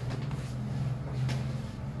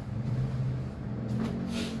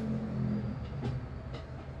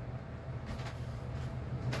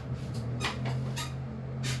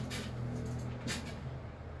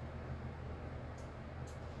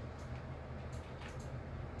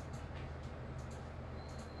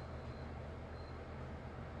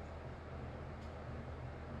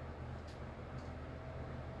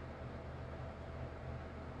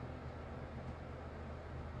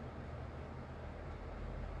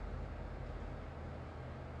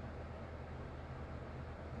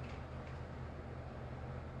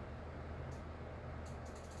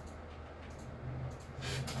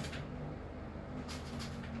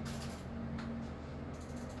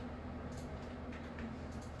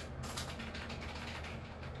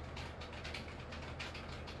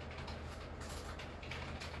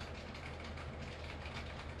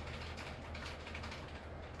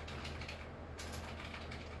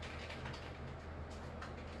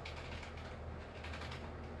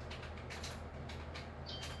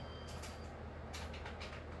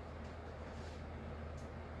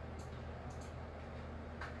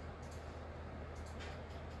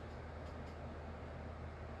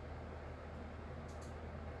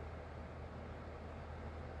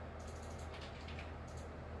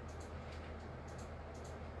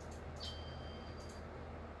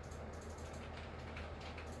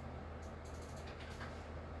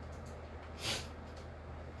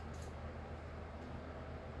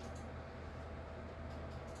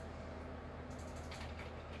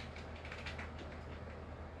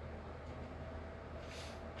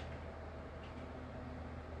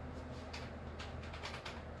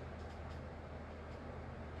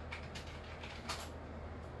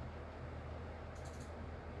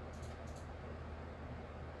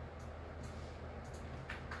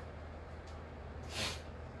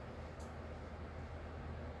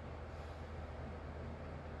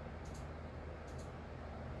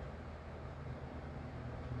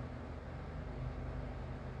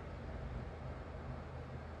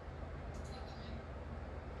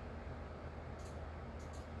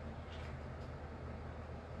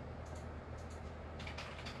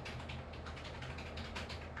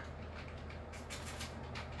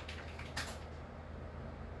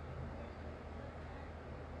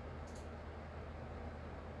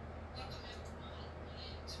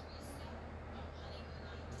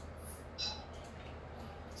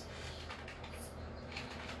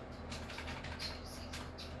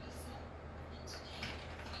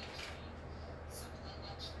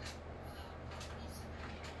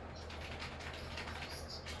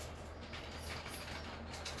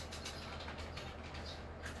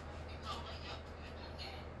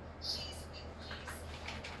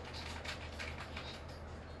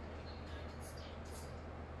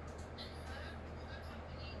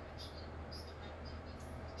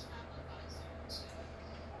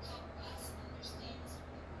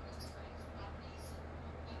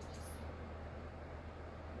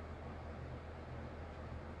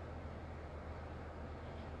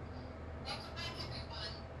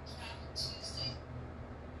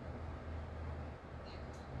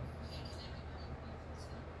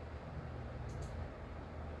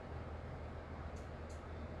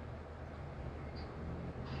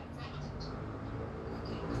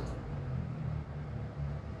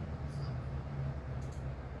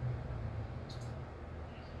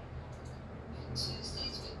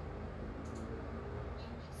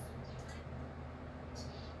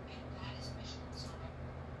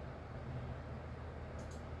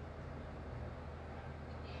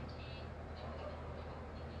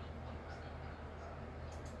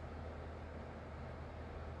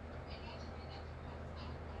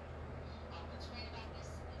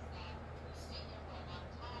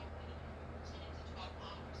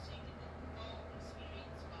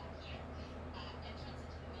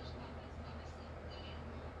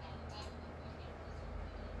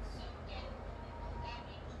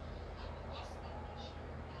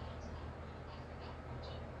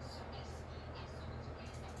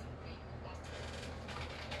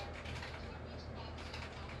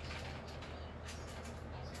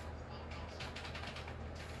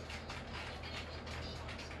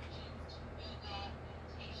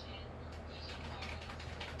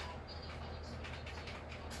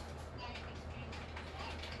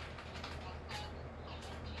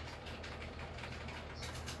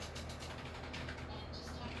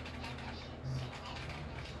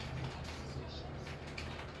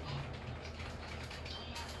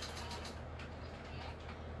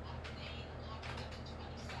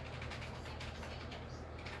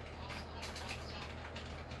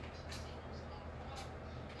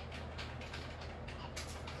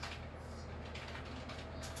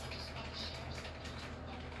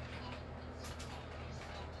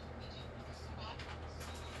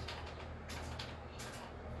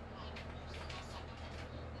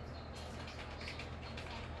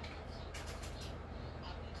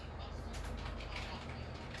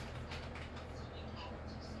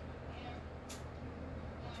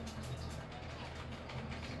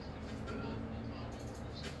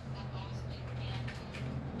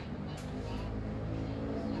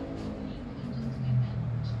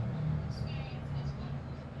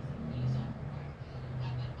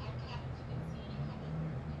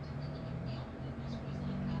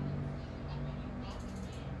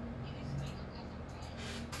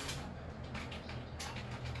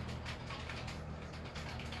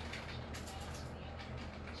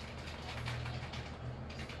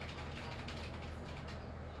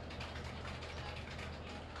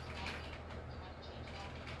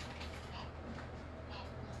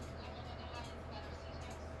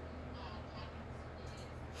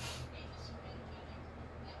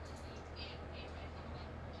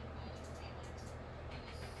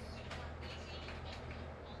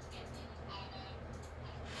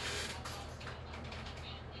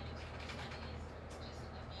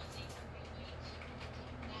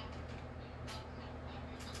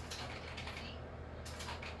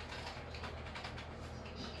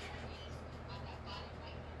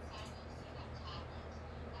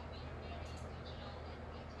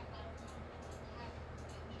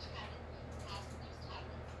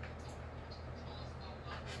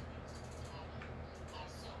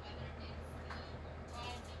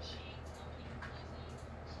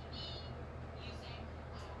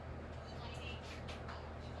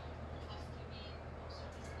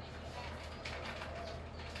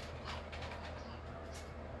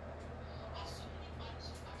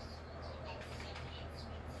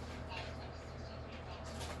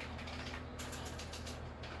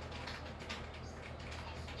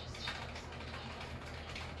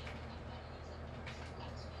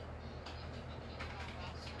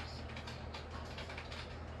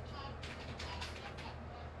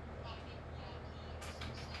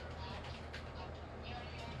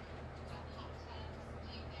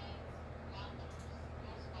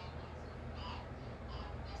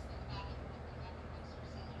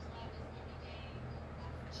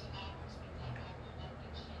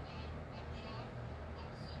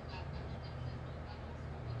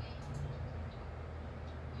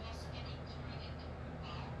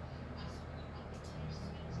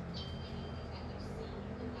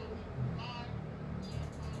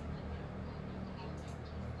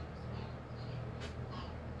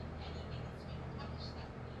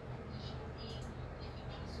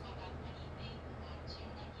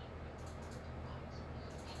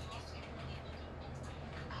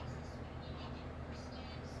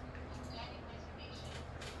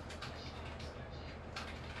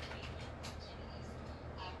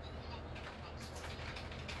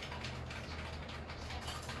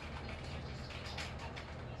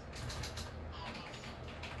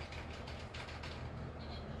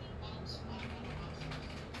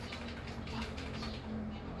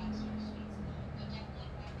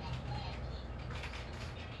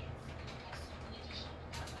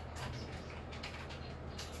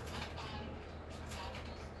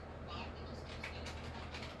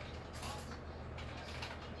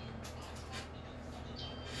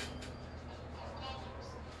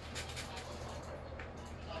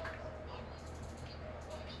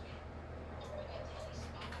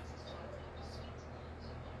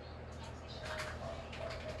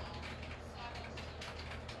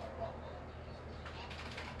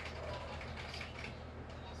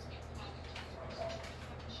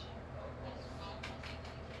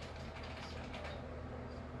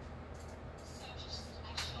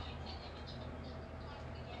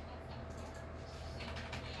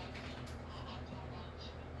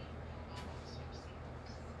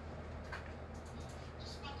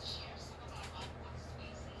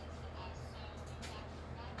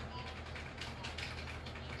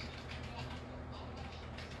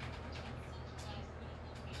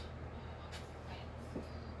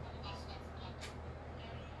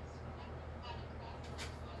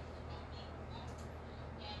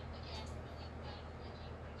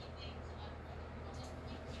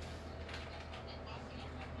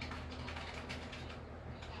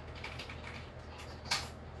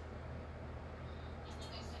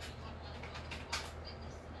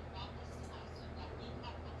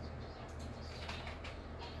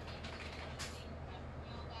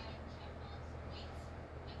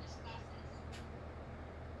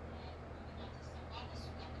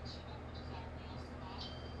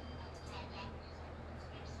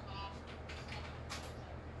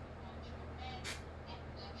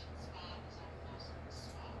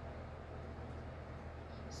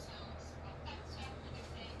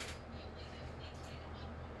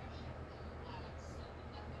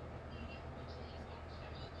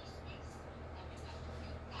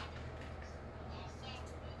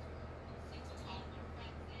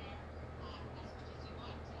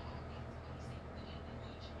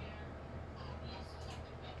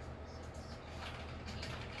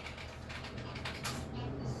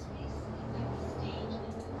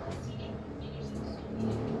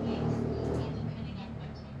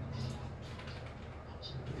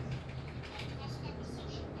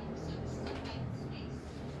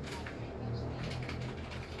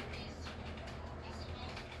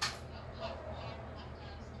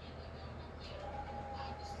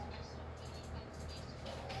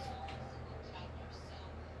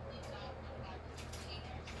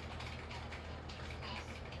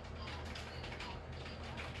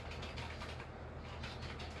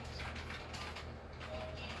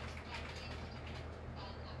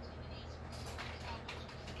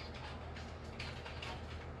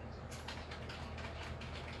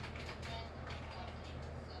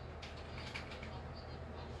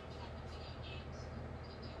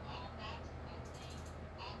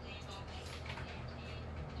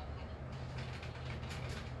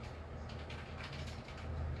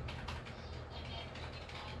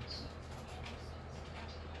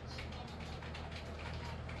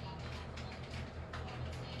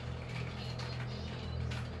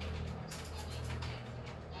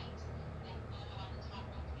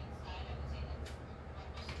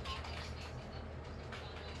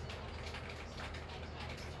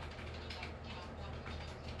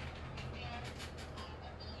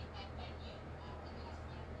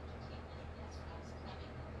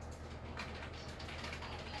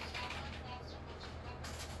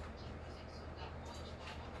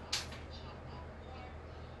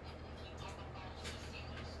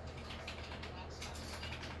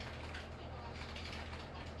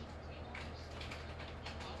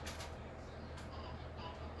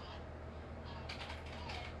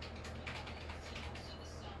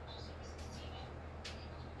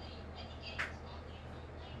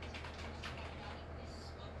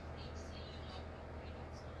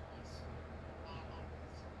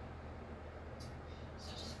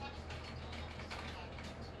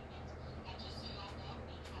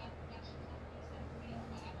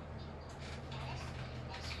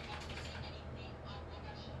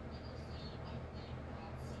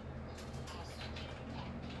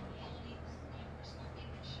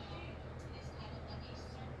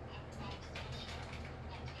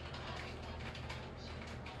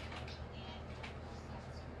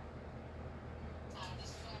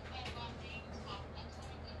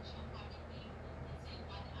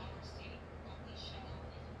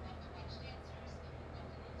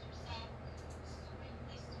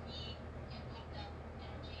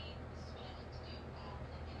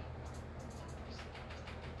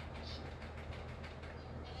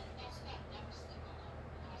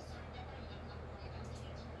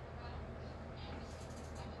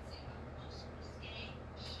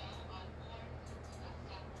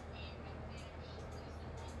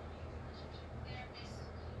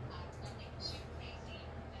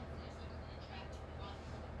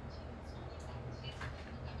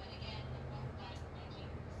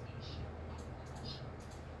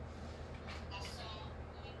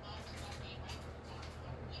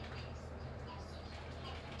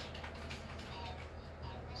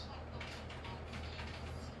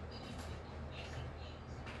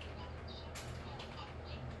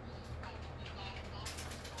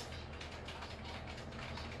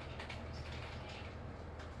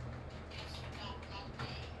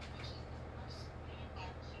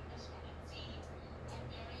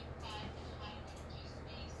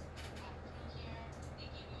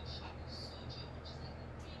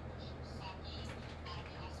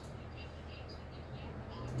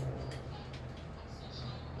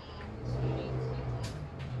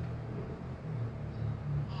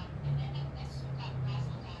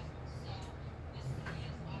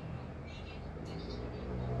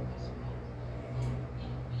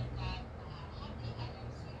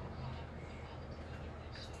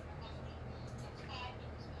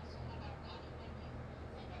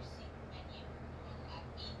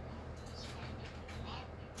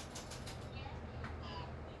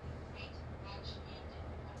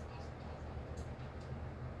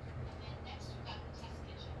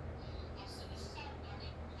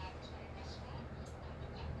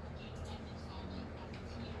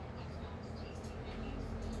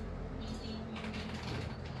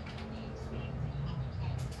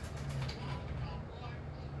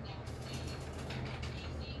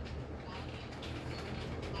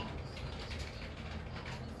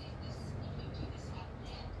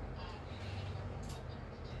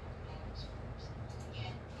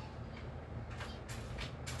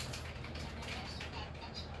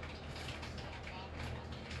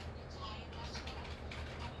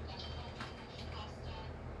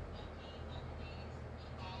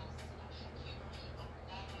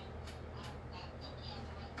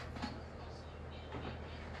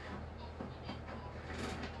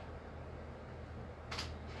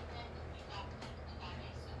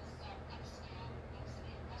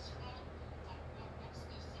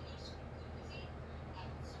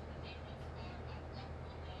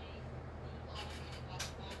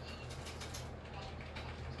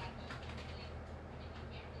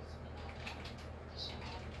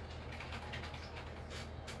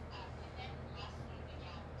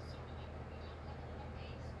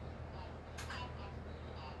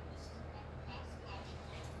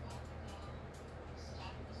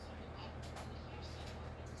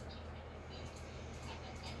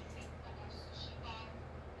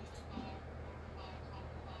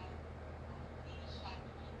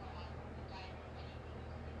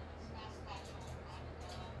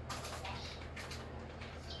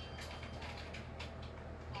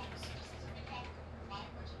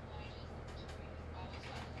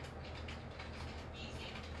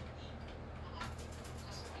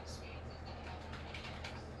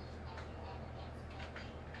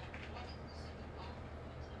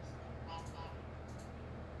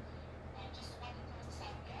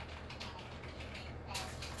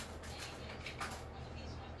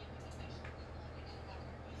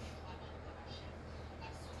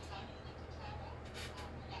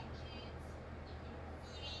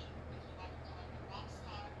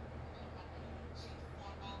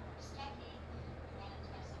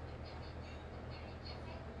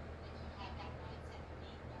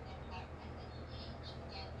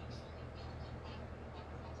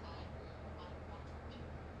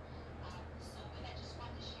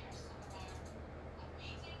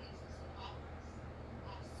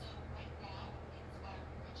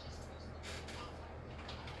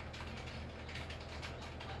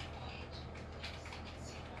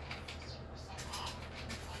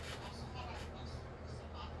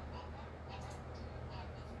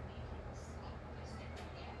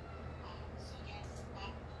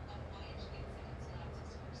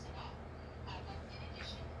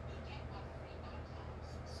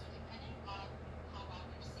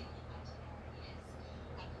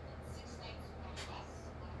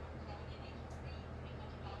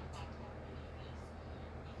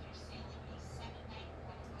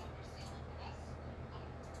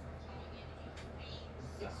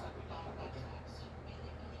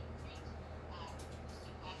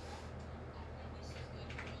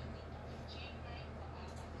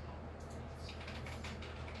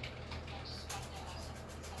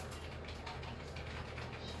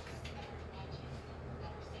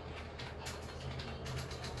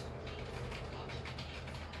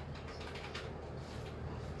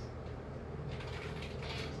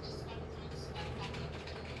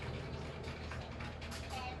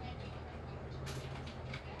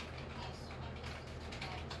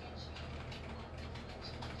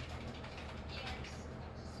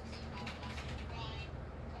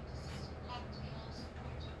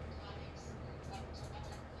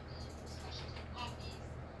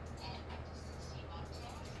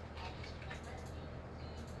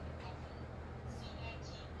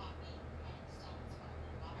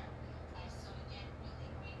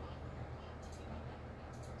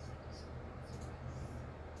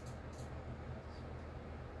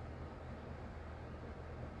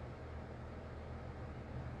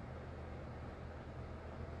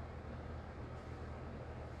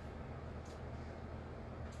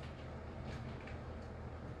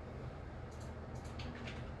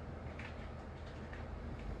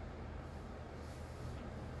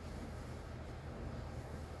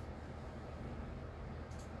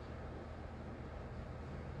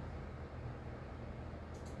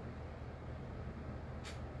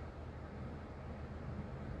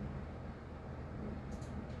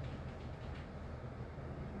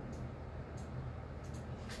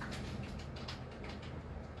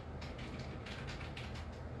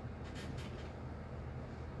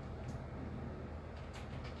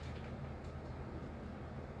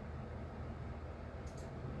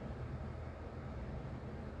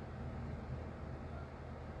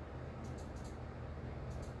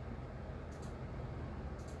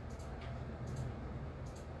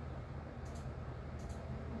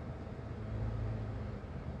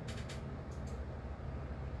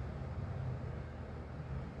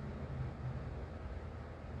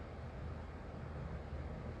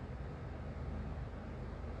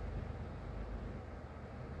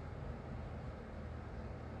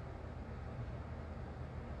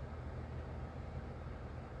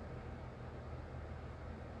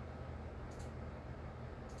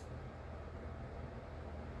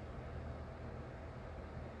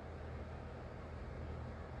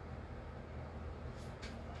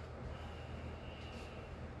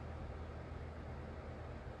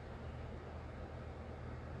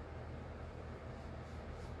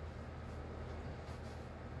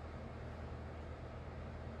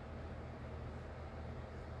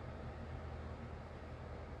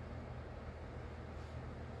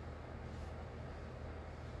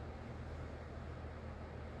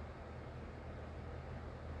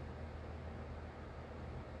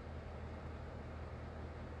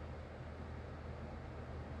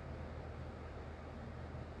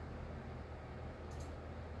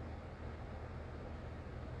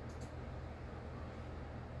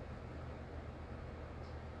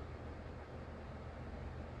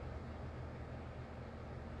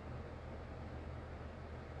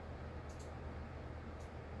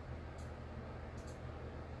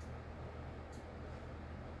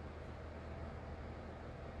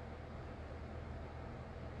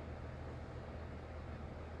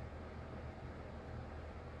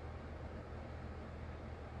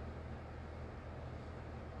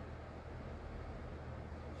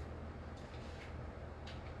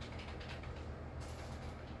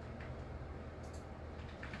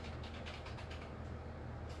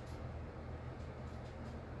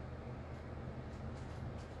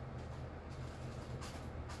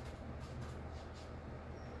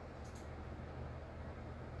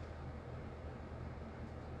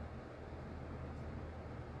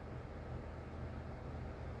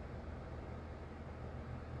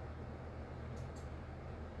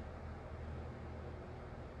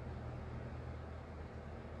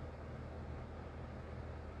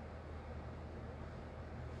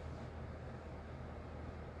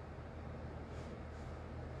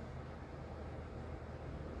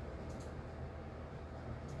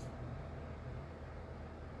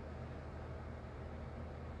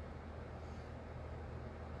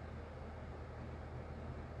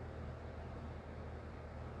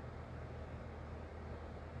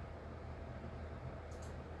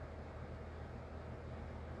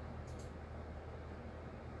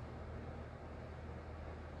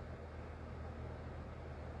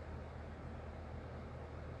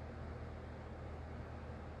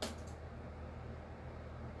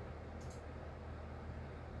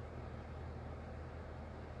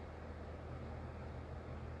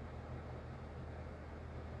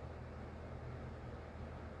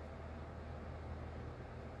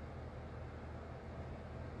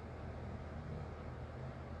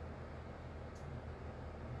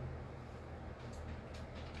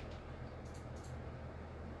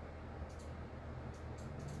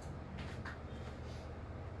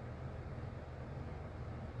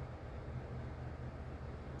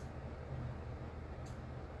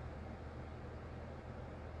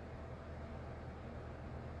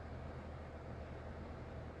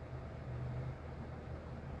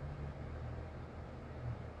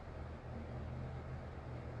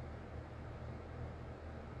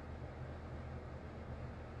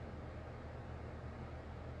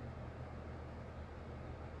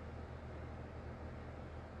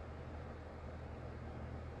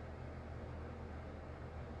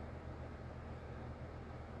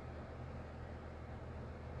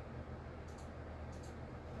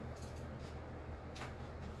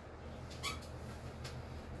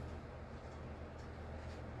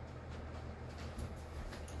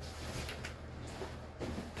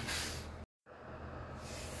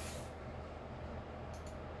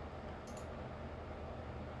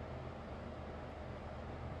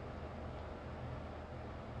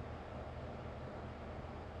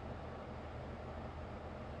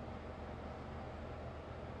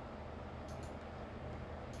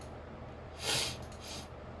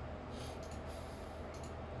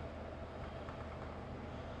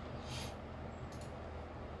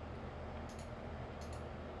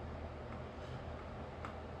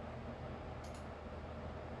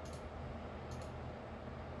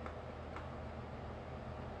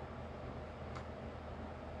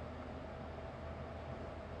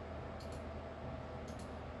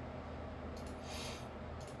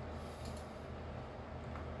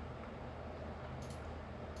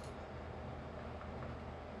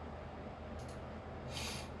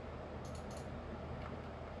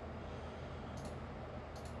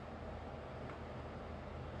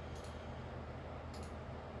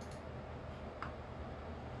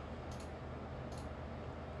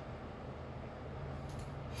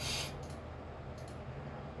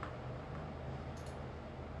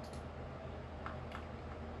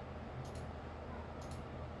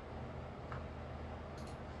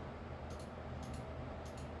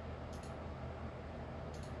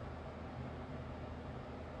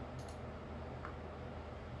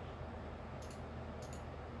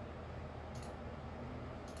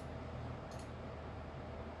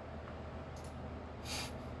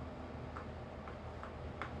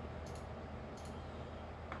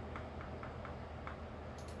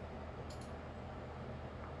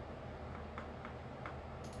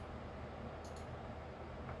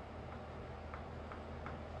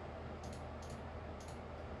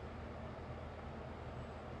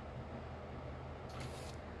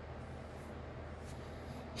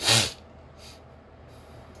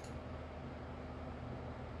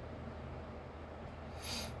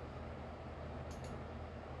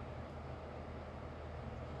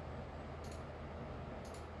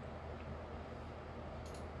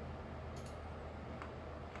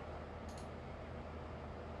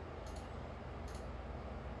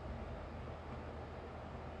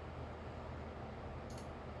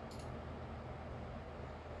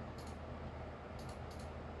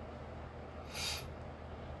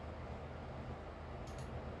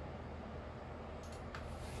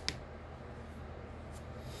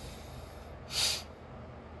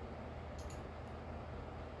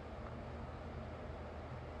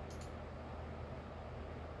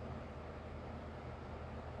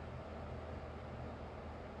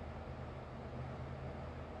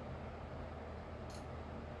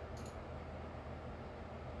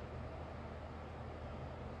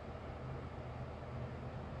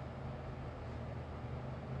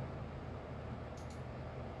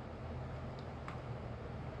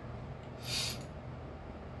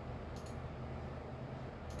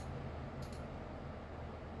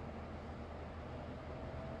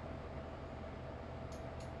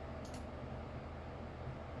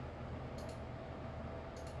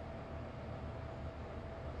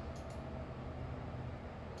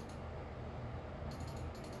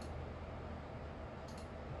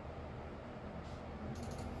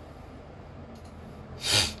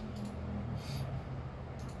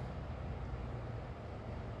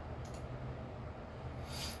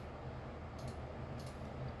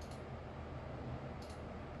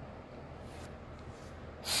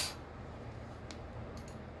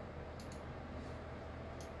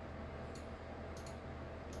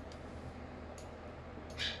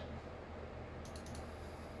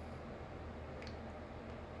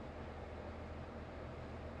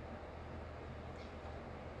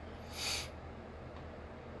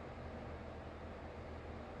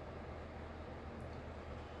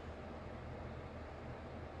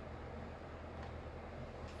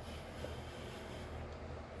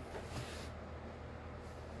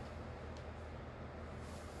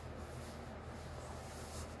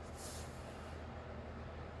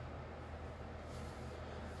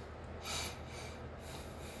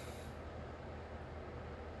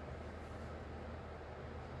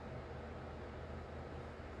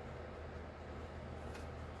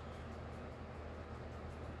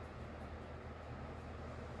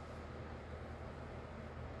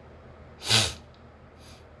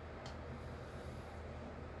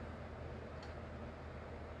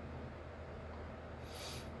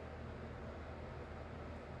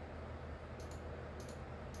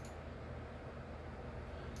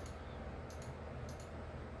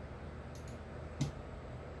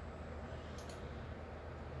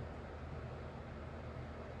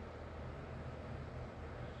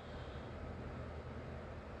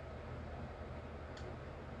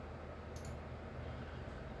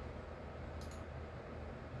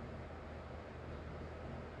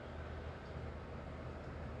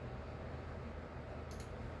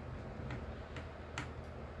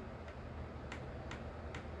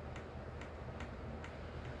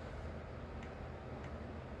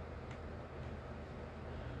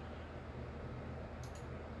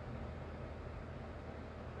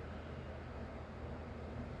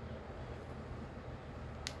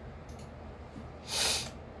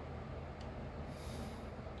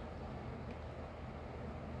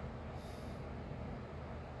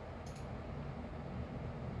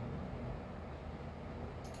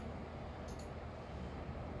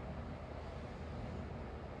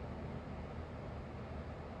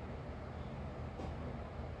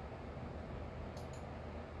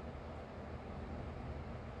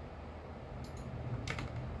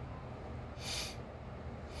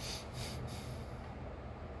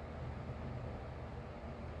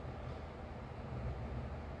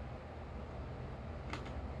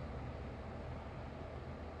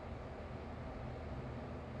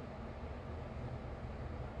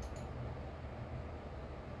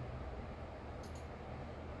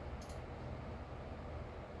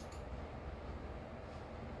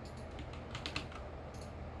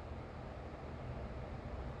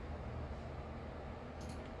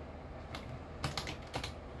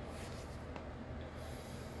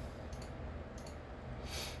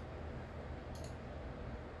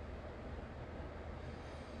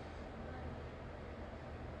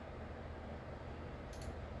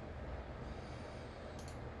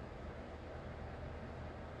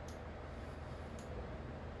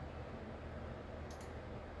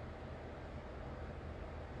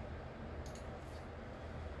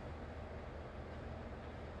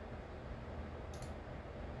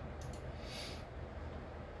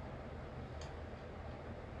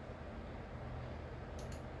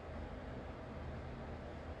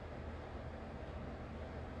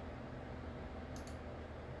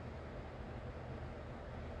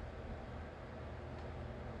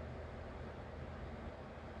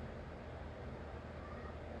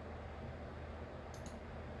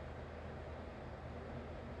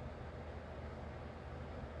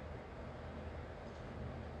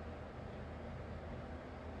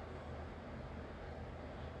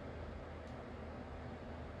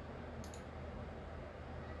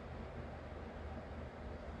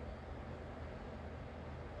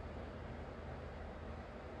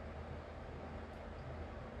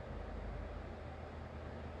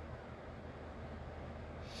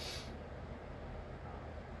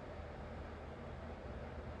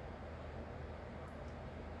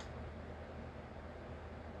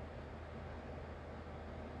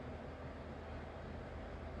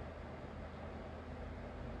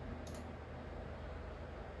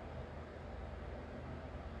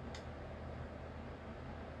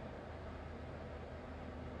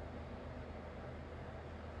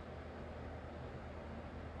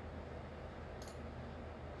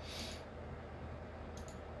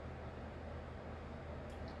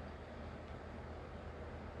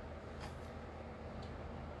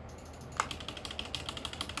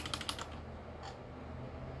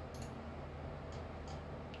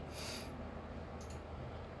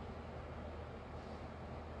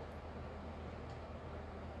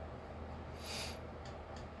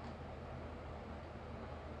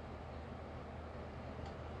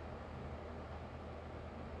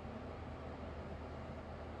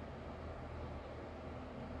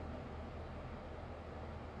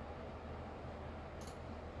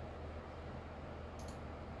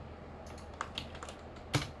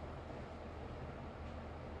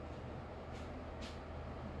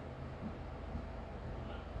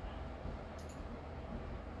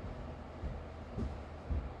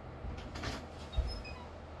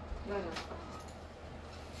 Okay.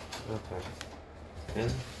 In.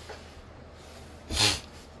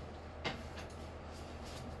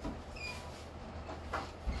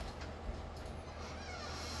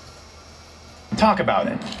 Talk about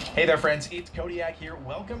it. Hey there, friends. It's Kodiak here.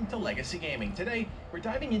 Welcome to Legacy Gaming. Today, we're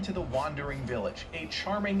diving into the Wandering Village, a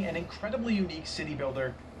charming and incredibly unique city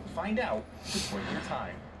builder. Find out if it's worth your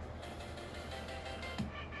time.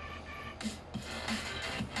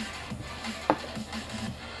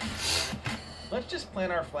 Let's just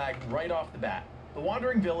plant our flag right off the bat. The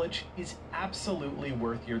Wandering Village is absolutely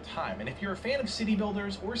worth your time, and if you're a fan of city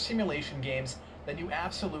builders or simulation games, then you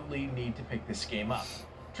absolutely need to pick this game up.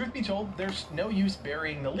 Truth be told, there's no use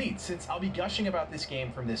burying the lead, since I'll be gushing about this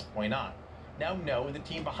game from this point on. Now, no, the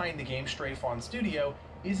team behind the game, Stray Fawn Studio,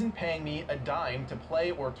 isn't paying me a dime to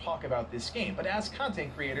play or talk about this game, but as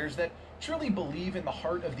content creators that truly believe in the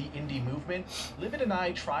heart of the indie movement, Livid and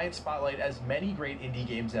I try and spotlight as many great indie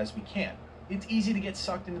games as we can. It's easy to get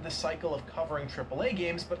sucked into the cycle of covering AAA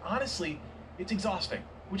games, but honestly, it's exhausting,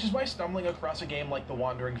 which is why stumbling across a game like The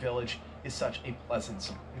Wandering Village is such a pleasant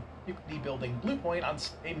surprise. The building blue point on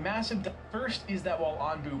a massive first is that while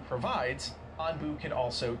Anbu provides, Anbu can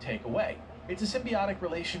also take away. It's a symbiotic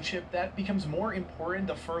relationship that becomes more important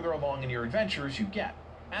the further along in your adventures you get.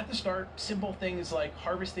 At the start, simple things like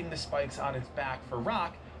harvesting the spikes on its back for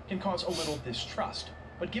rock can cause a little distrust,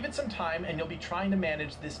 but give it some time and you'll be trying to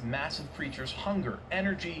manage this massive creature's hunger,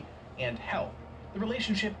 energy, and health. The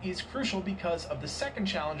relationship is crucial because of the second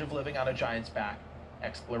challenge of living on a giant's back,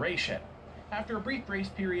 exploration. After a brief grace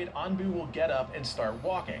period, Anbu will get up and start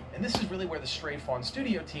walking, and this is really where the Stray Fawn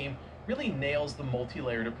Studio team really nails the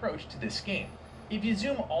multi-layered approach to this game. If you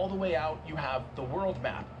zoom all the way out, you have the world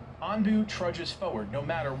map. Anbu trudges forward no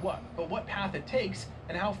matter what, but what path it takes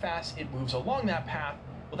and how fast it moves along that path,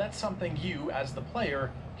 well, that's something you, as the player,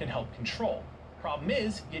 can help control. Problem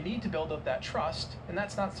is, you need to build up that trust, and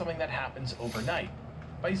that's not something that happens overnight.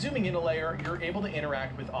 By zooming in a layer, you're able to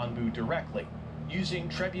interact with Anbu directly, using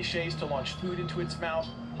trebuchets to launch food into its mouth,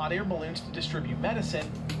 hot air balloons to distribute medicine,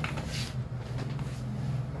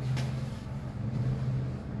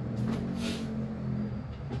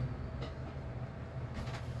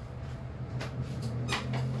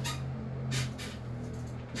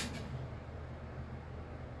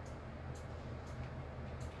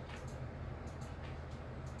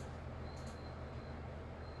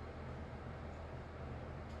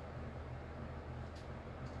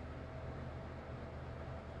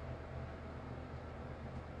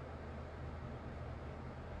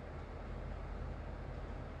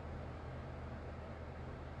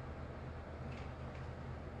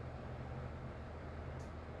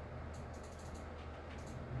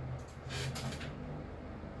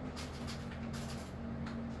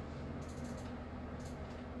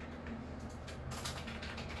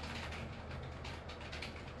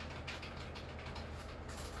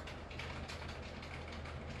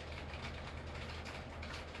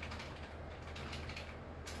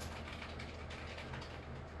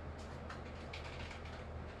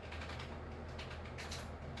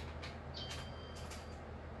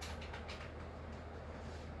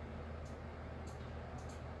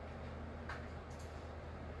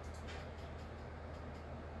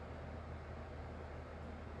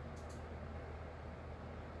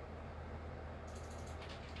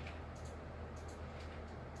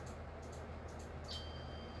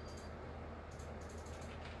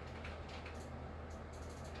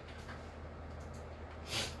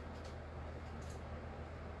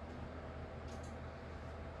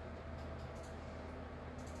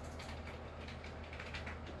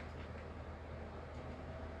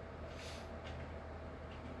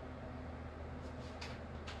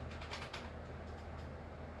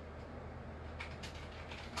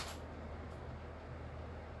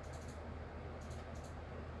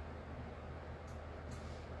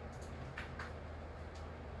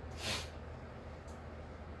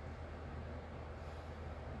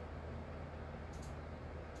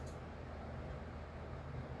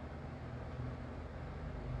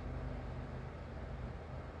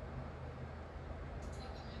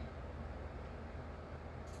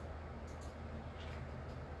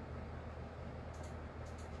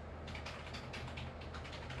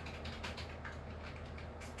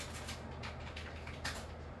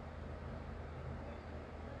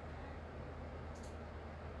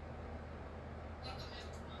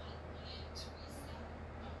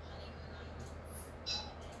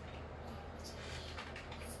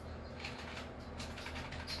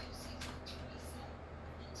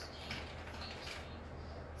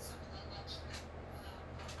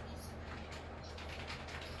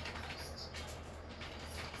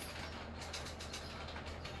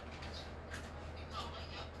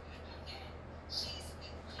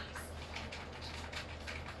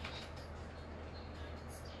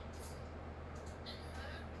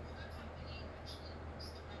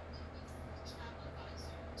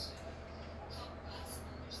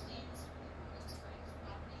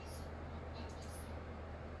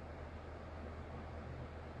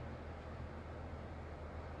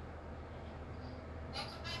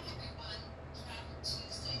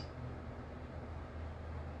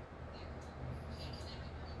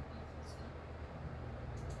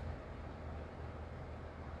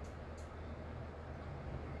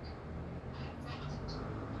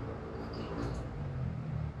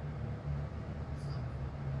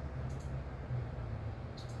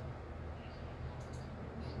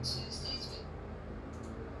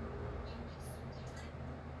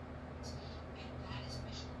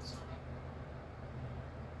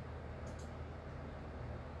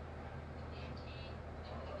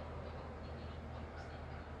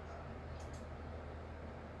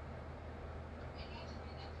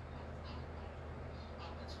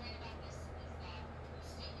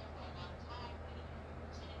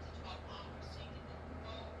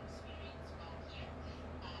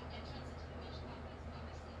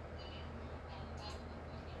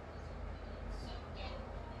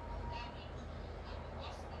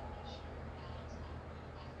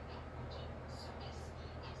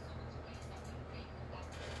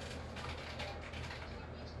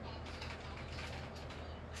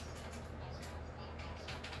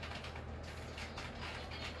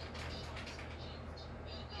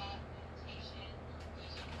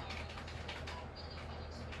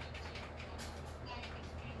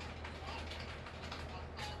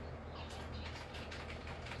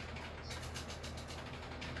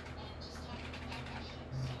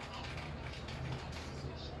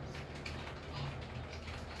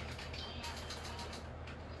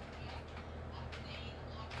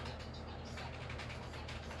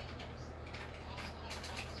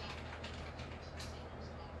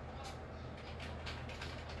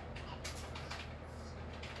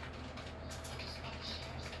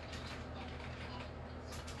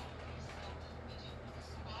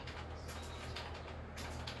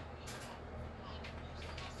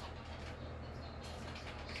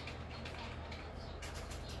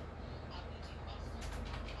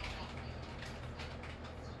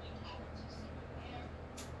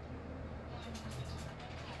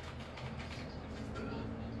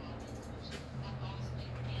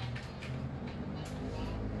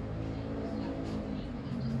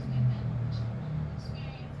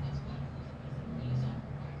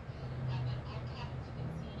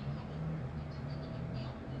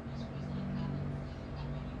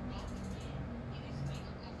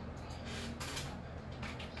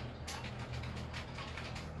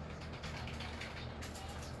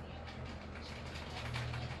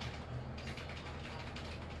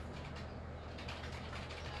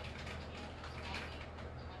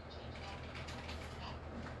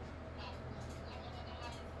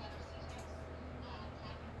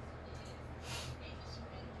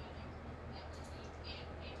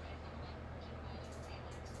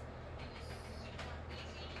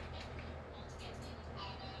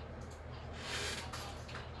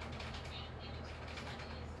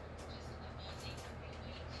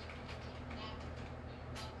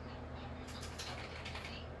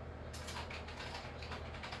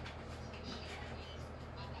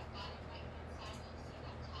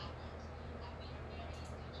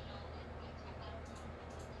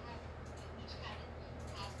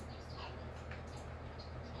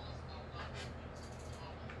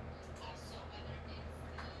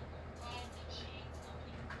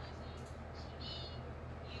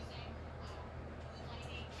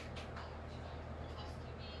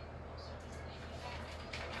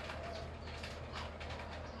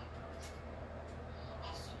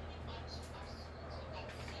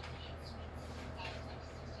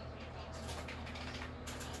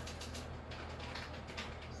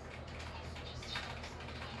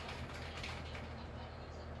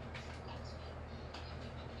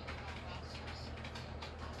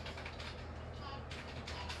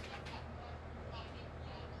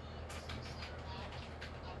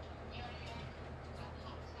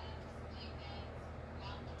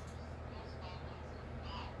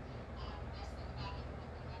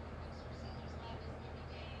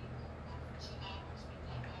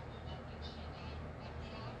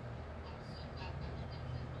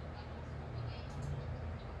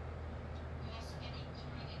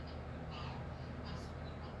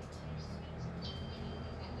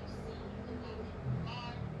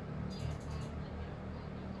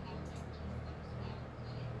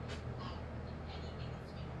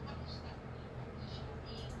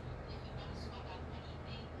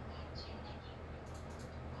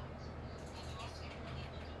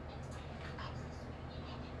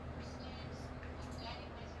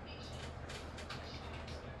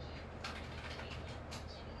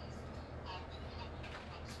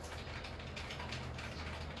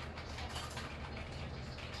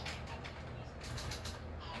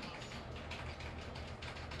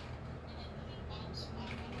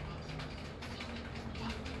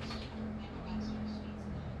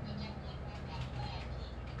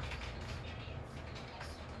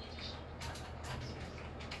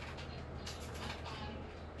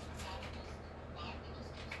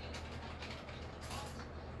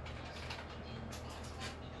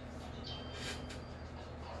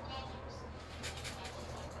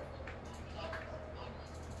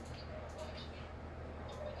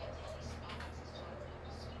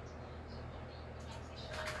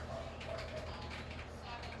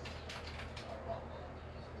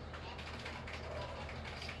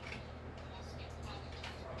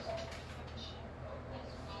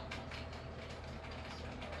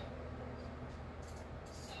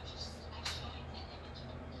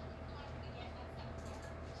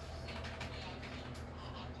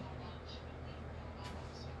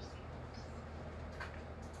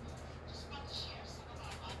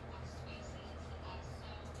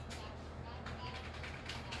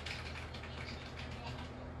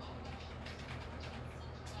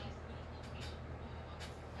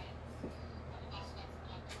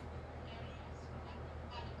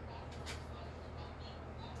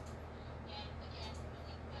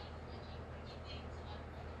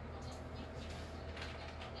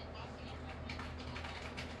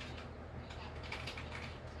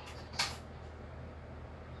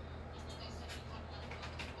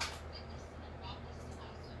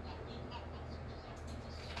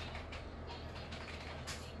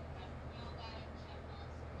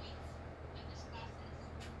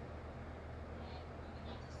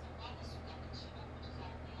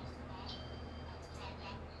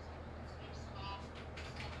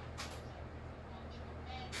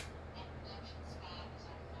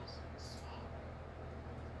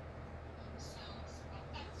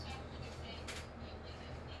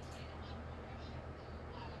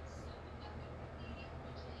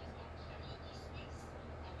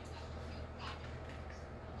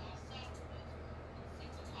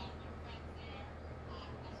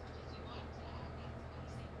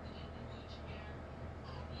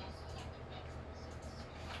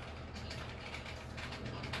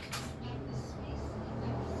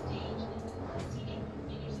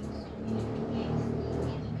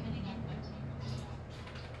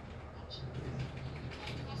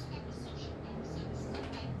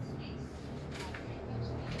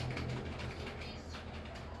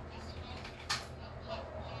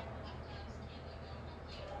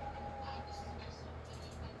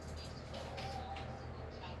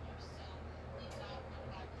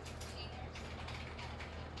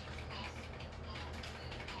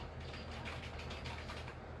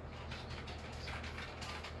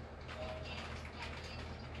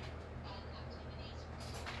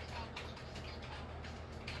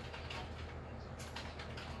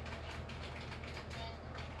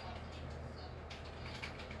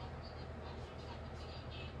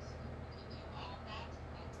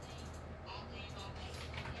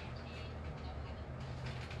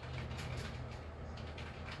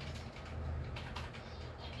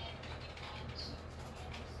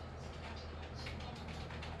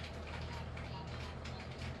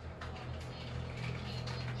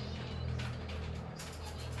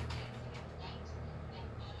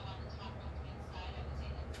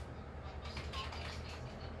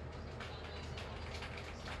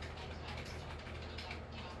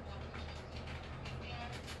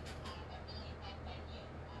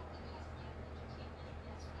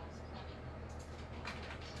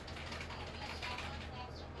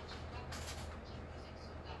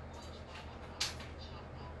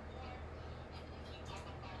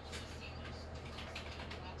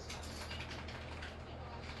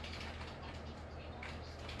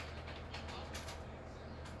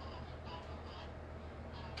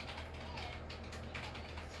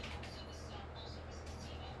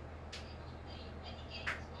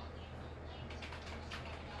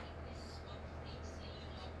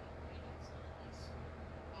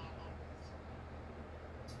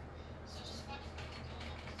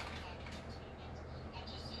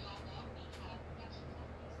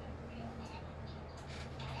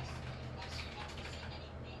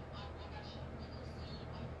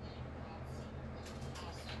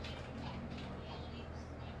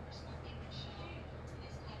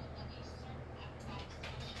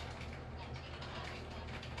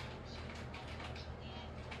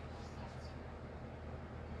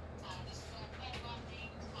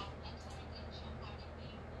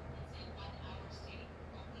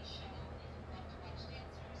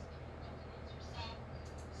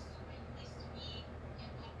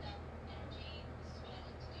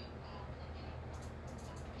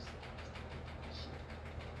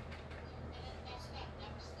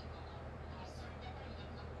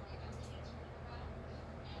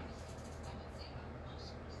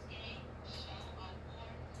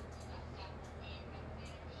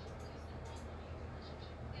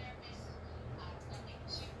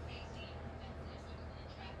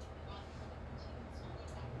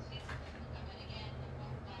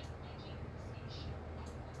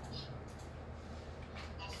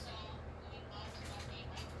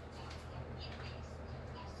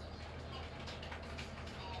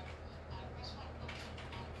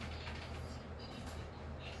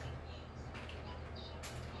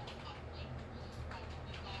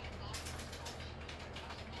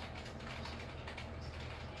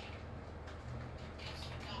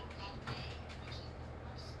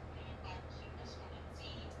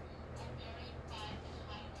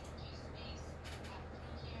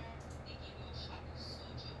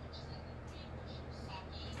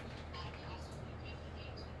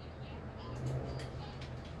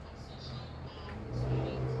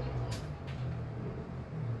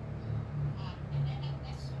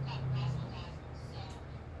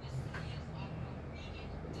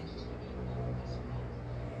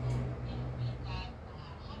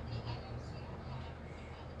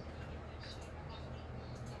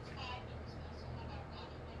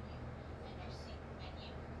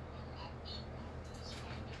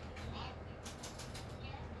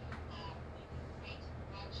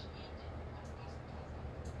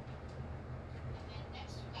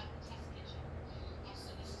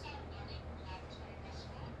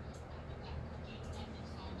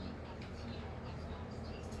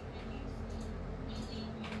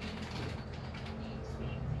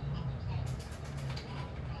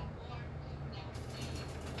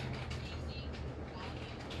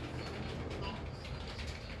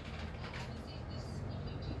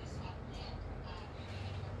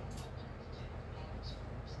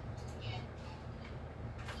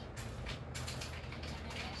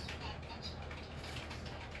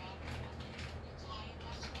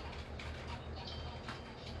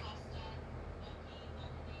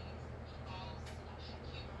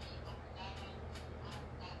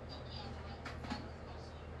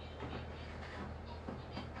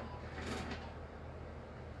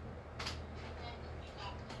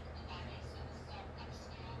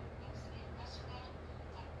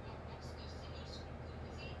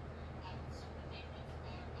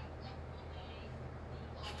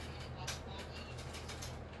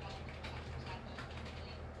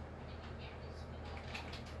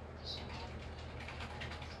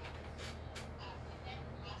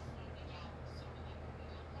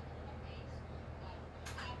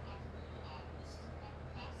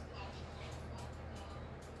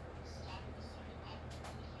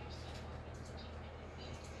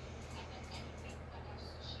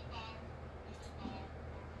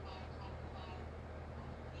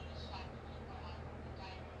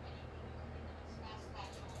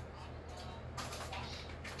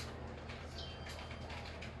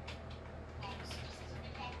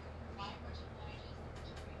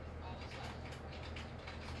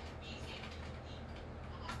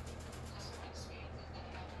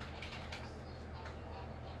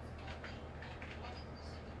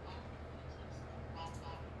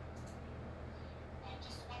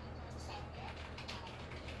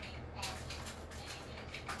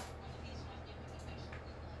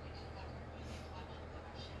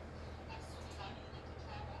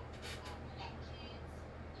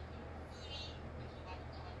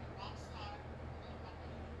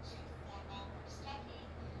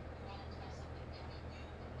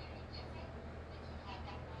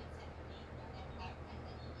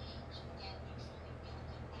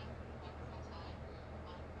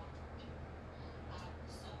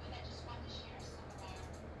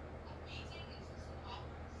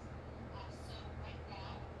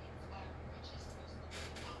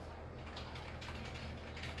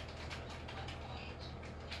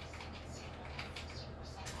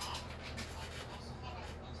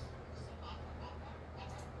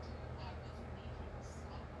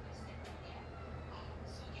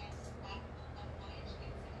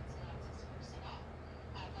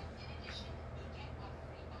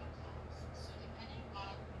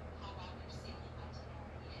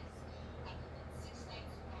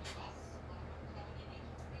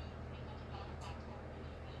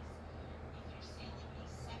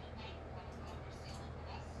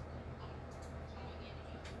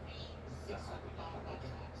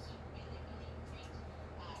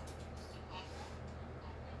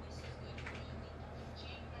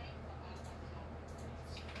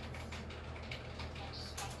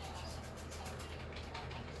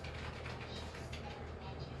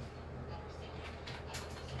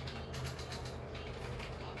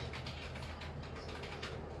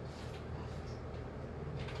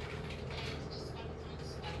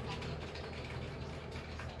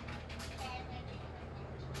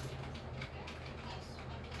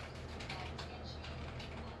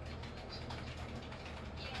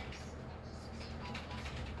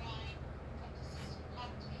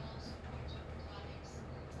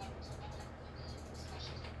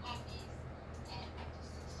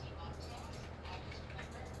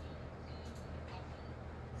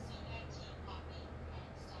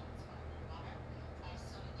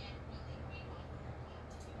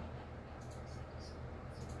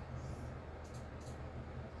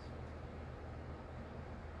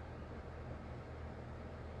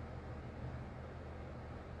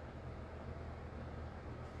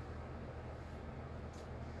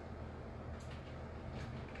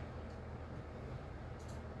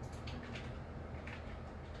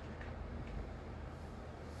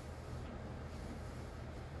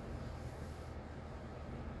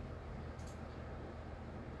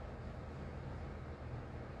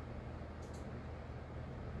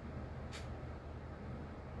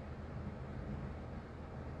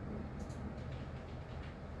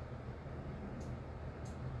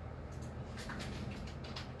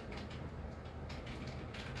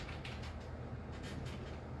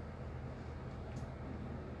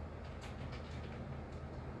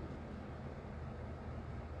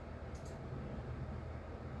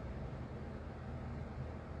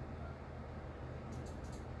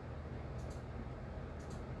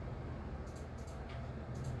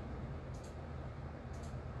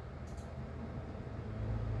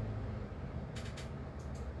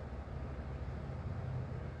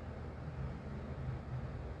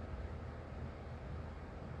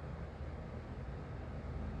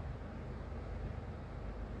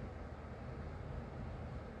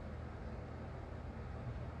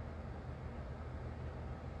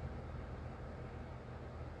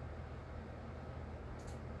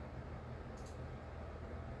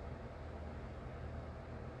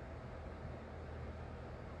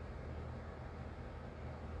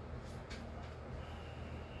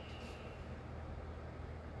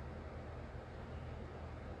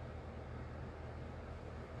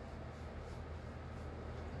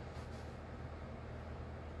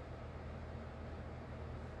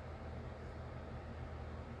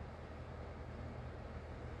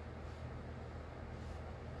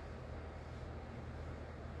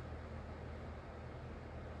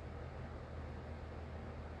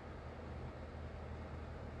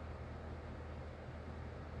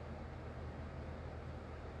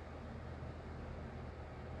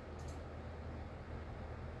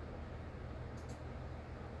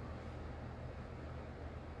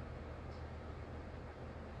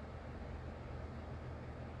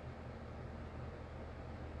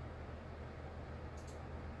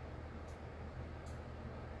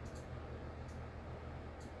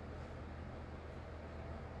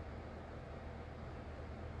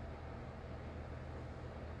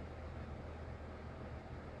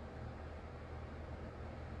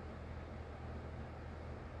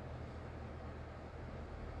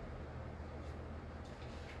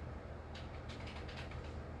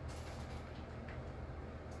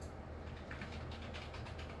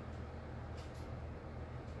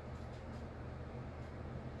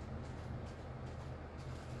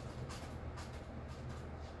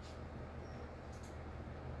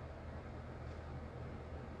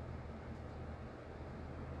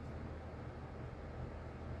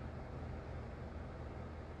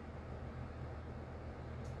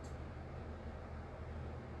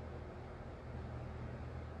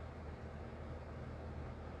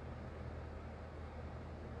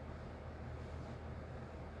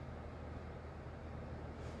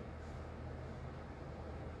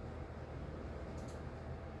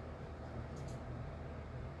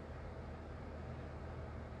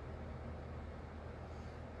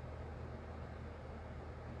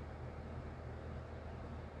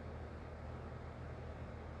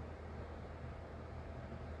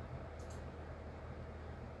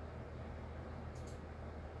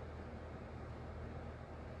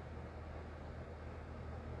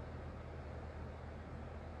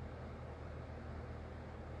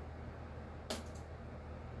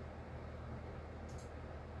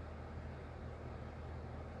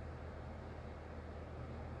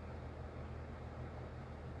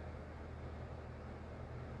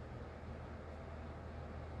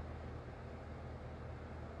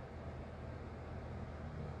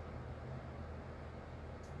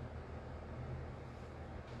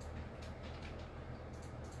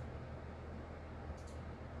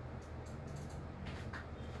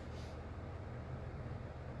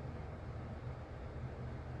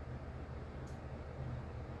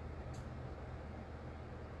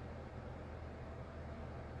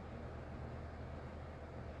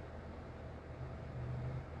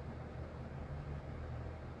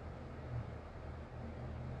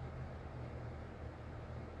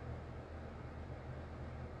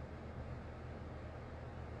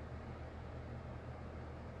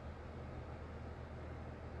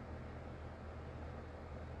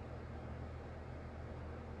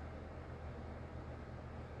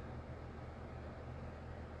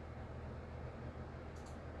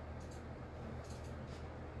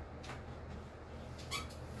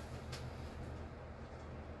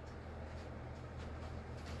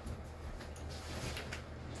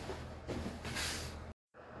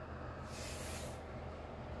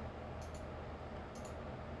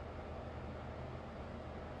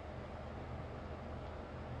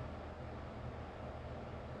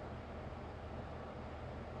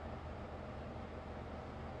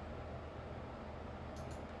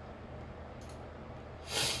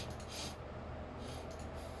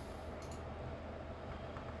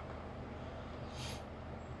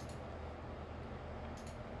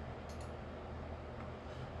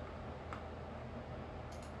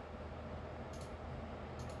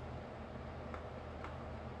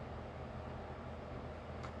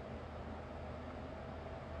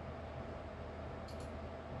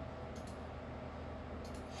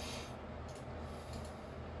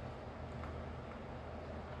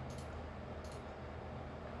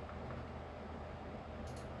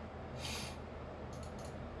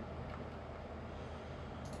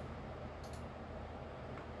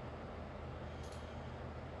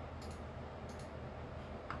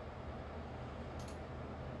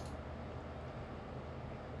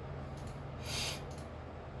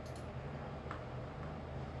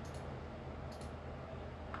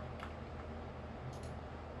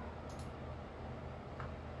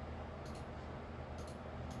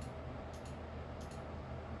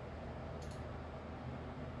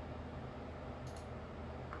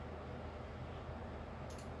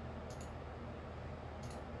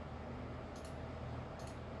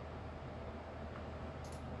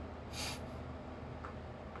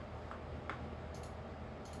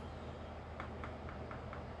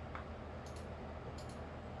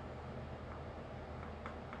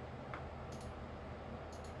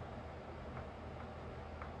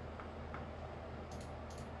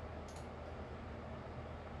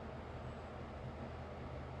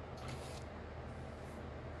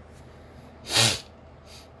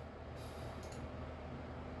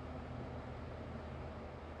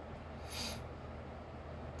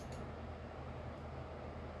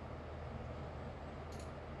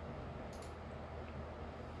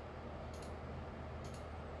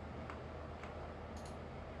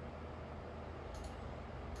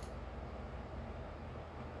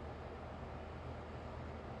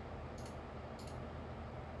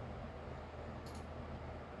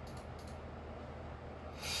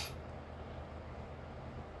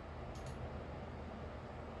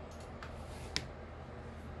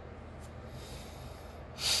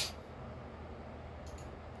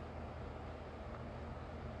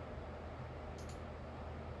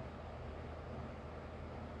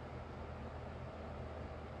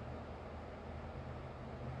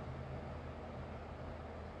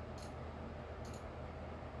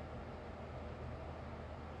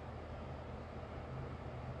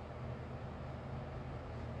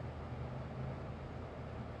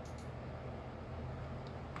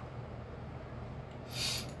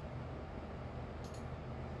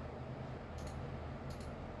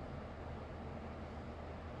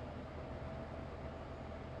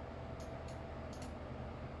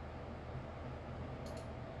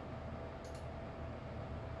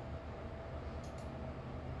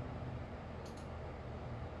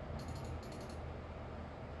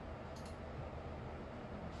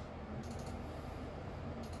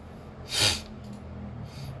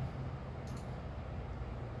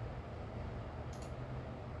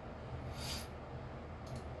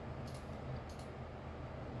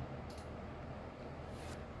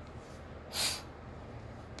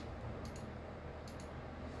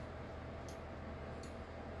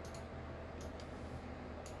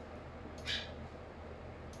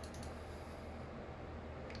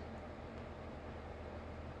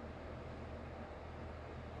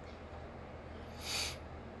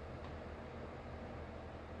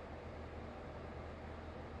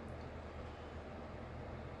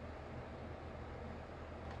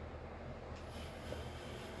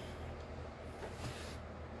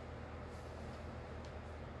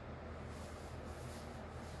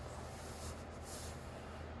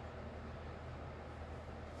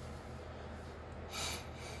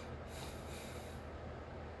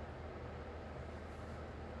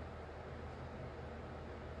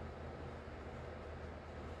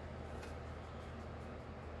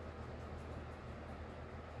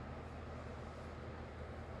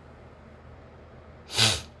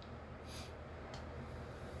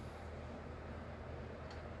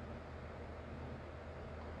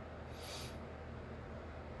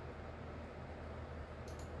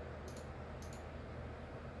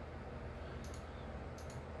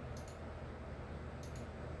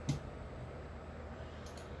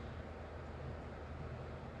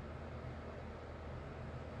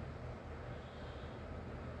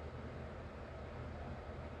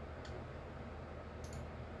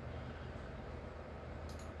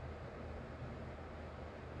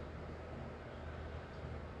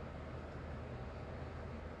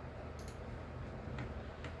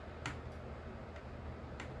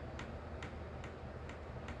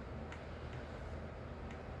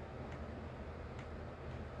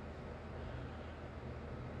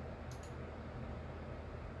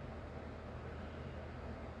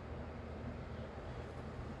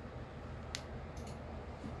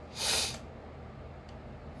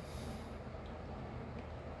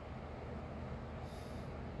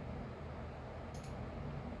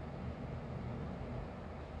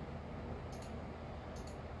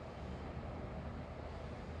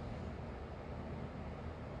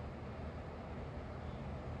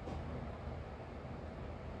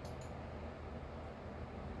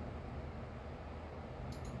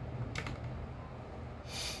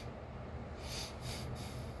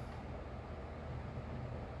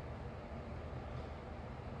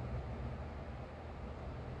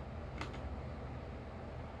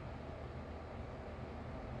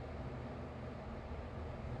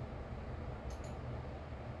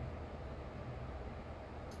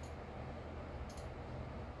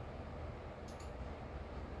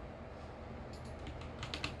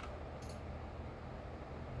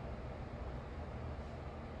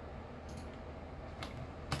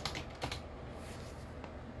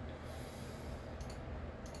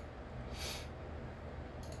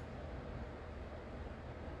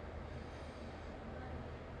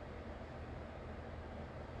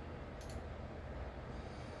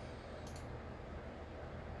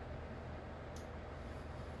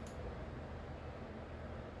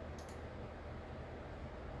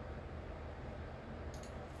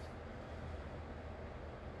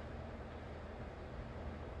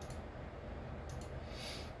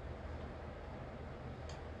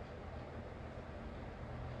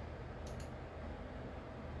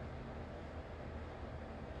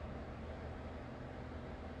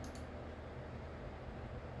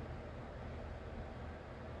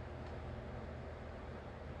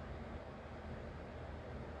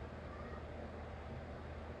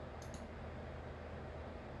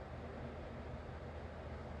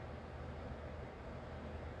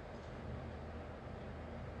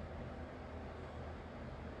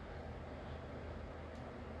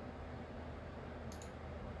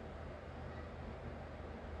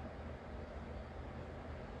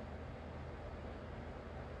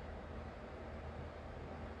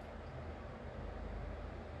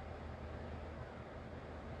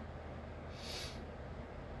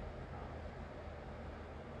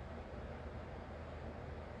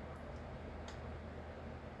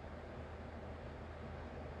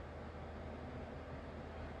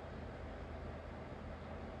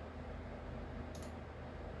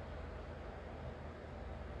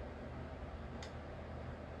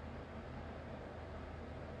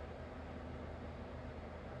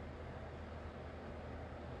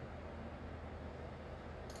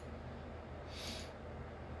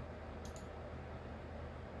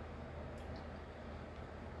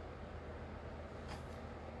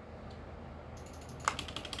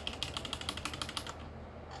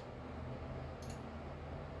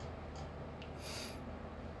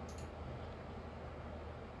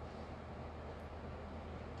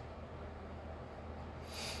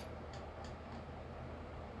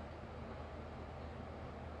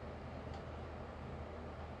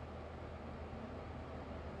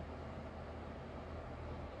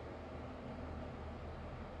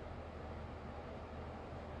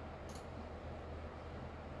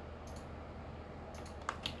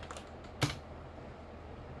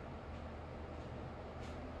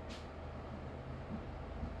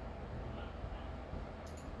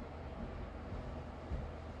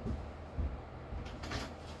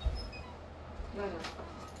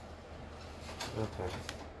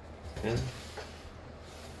 Okay. In.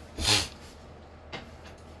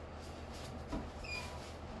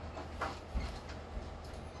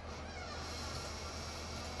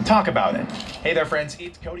 Talk about it. Hey there, friends.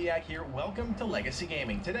 It's Kodiak here. Welcome to Legacy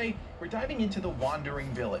Gaming. Today, we're diving into the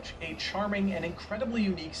Wandering Village, a charming and incredibly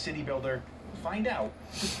unique city builder. Find out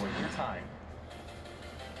if it's worth your time.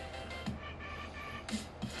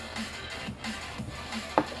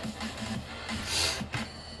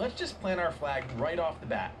 Let's just plant our flag right off the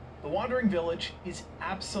bat. The Wandering Village is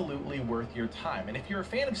absolutely worth your time, and if you're a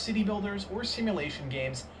fan of city builders or simulation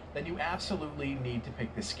games, then you absolutely need to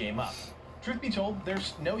pick this game up. Truth be told,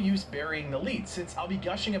 there's no use burying the lead, since I'll be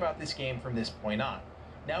gushing about this game from this point on.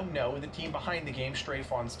 Now, no, the team behind the game, Stray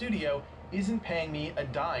Fawn Studio, isn't paying me a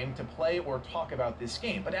dime to play or talk about this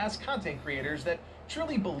game, but as content creators that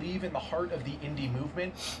truly believe in the heart of the indie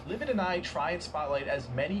movement, Livid and I try and spotlight as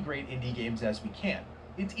many great indie games as we can.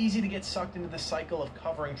 It's easy to get sucked into the cycle of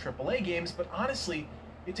covering AAA games, but honestly,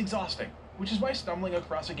 it's exhausting, which is why stumbling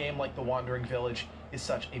across a game like The Wandering Village is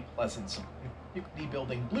such a pleasant the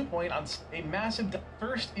building blue point on a massive.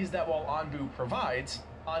 First is that while Onbu provides,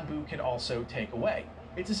 Onbu can also take away.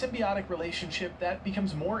 It's a symbiotic relationship that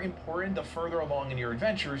becomes more important the further along in your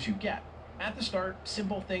adventures you get. At the start,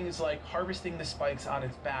 simple things like harvesting the spikes on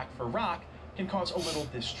its back for rock can cause a little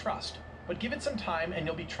distrust. But give it some time and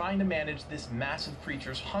you'll be trying to manage this massive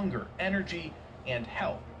creature's hunger, energy, and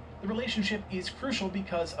health. The relationship is crucial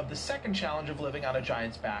because of the second challenge of living on a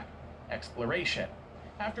giant's back, exploration.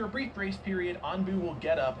 After a brief grace period, Onbu will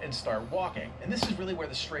get up and start walking, and this is really where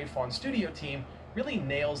the Stray Fawn Studio team really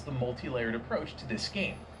nails the multi-layered approach to this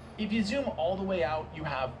game. If you zoom all the way out, you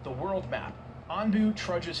have the world map. Onbu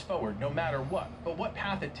trudges forward no matter what, but what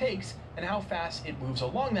path it takes and how fast it moves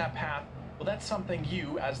along that path, well, that's something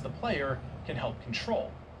you, as the player, can help control.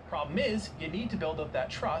 Problem is, you need to build up that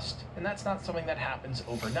trust, and that's not something that happens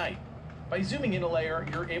overnight. By zooming in a layer,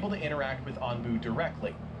 you're able to interact with Onbu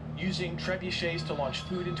directly. Using trebuchets to launch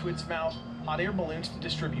food into its mouth, hot air balloons to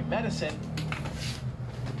distribute medicine,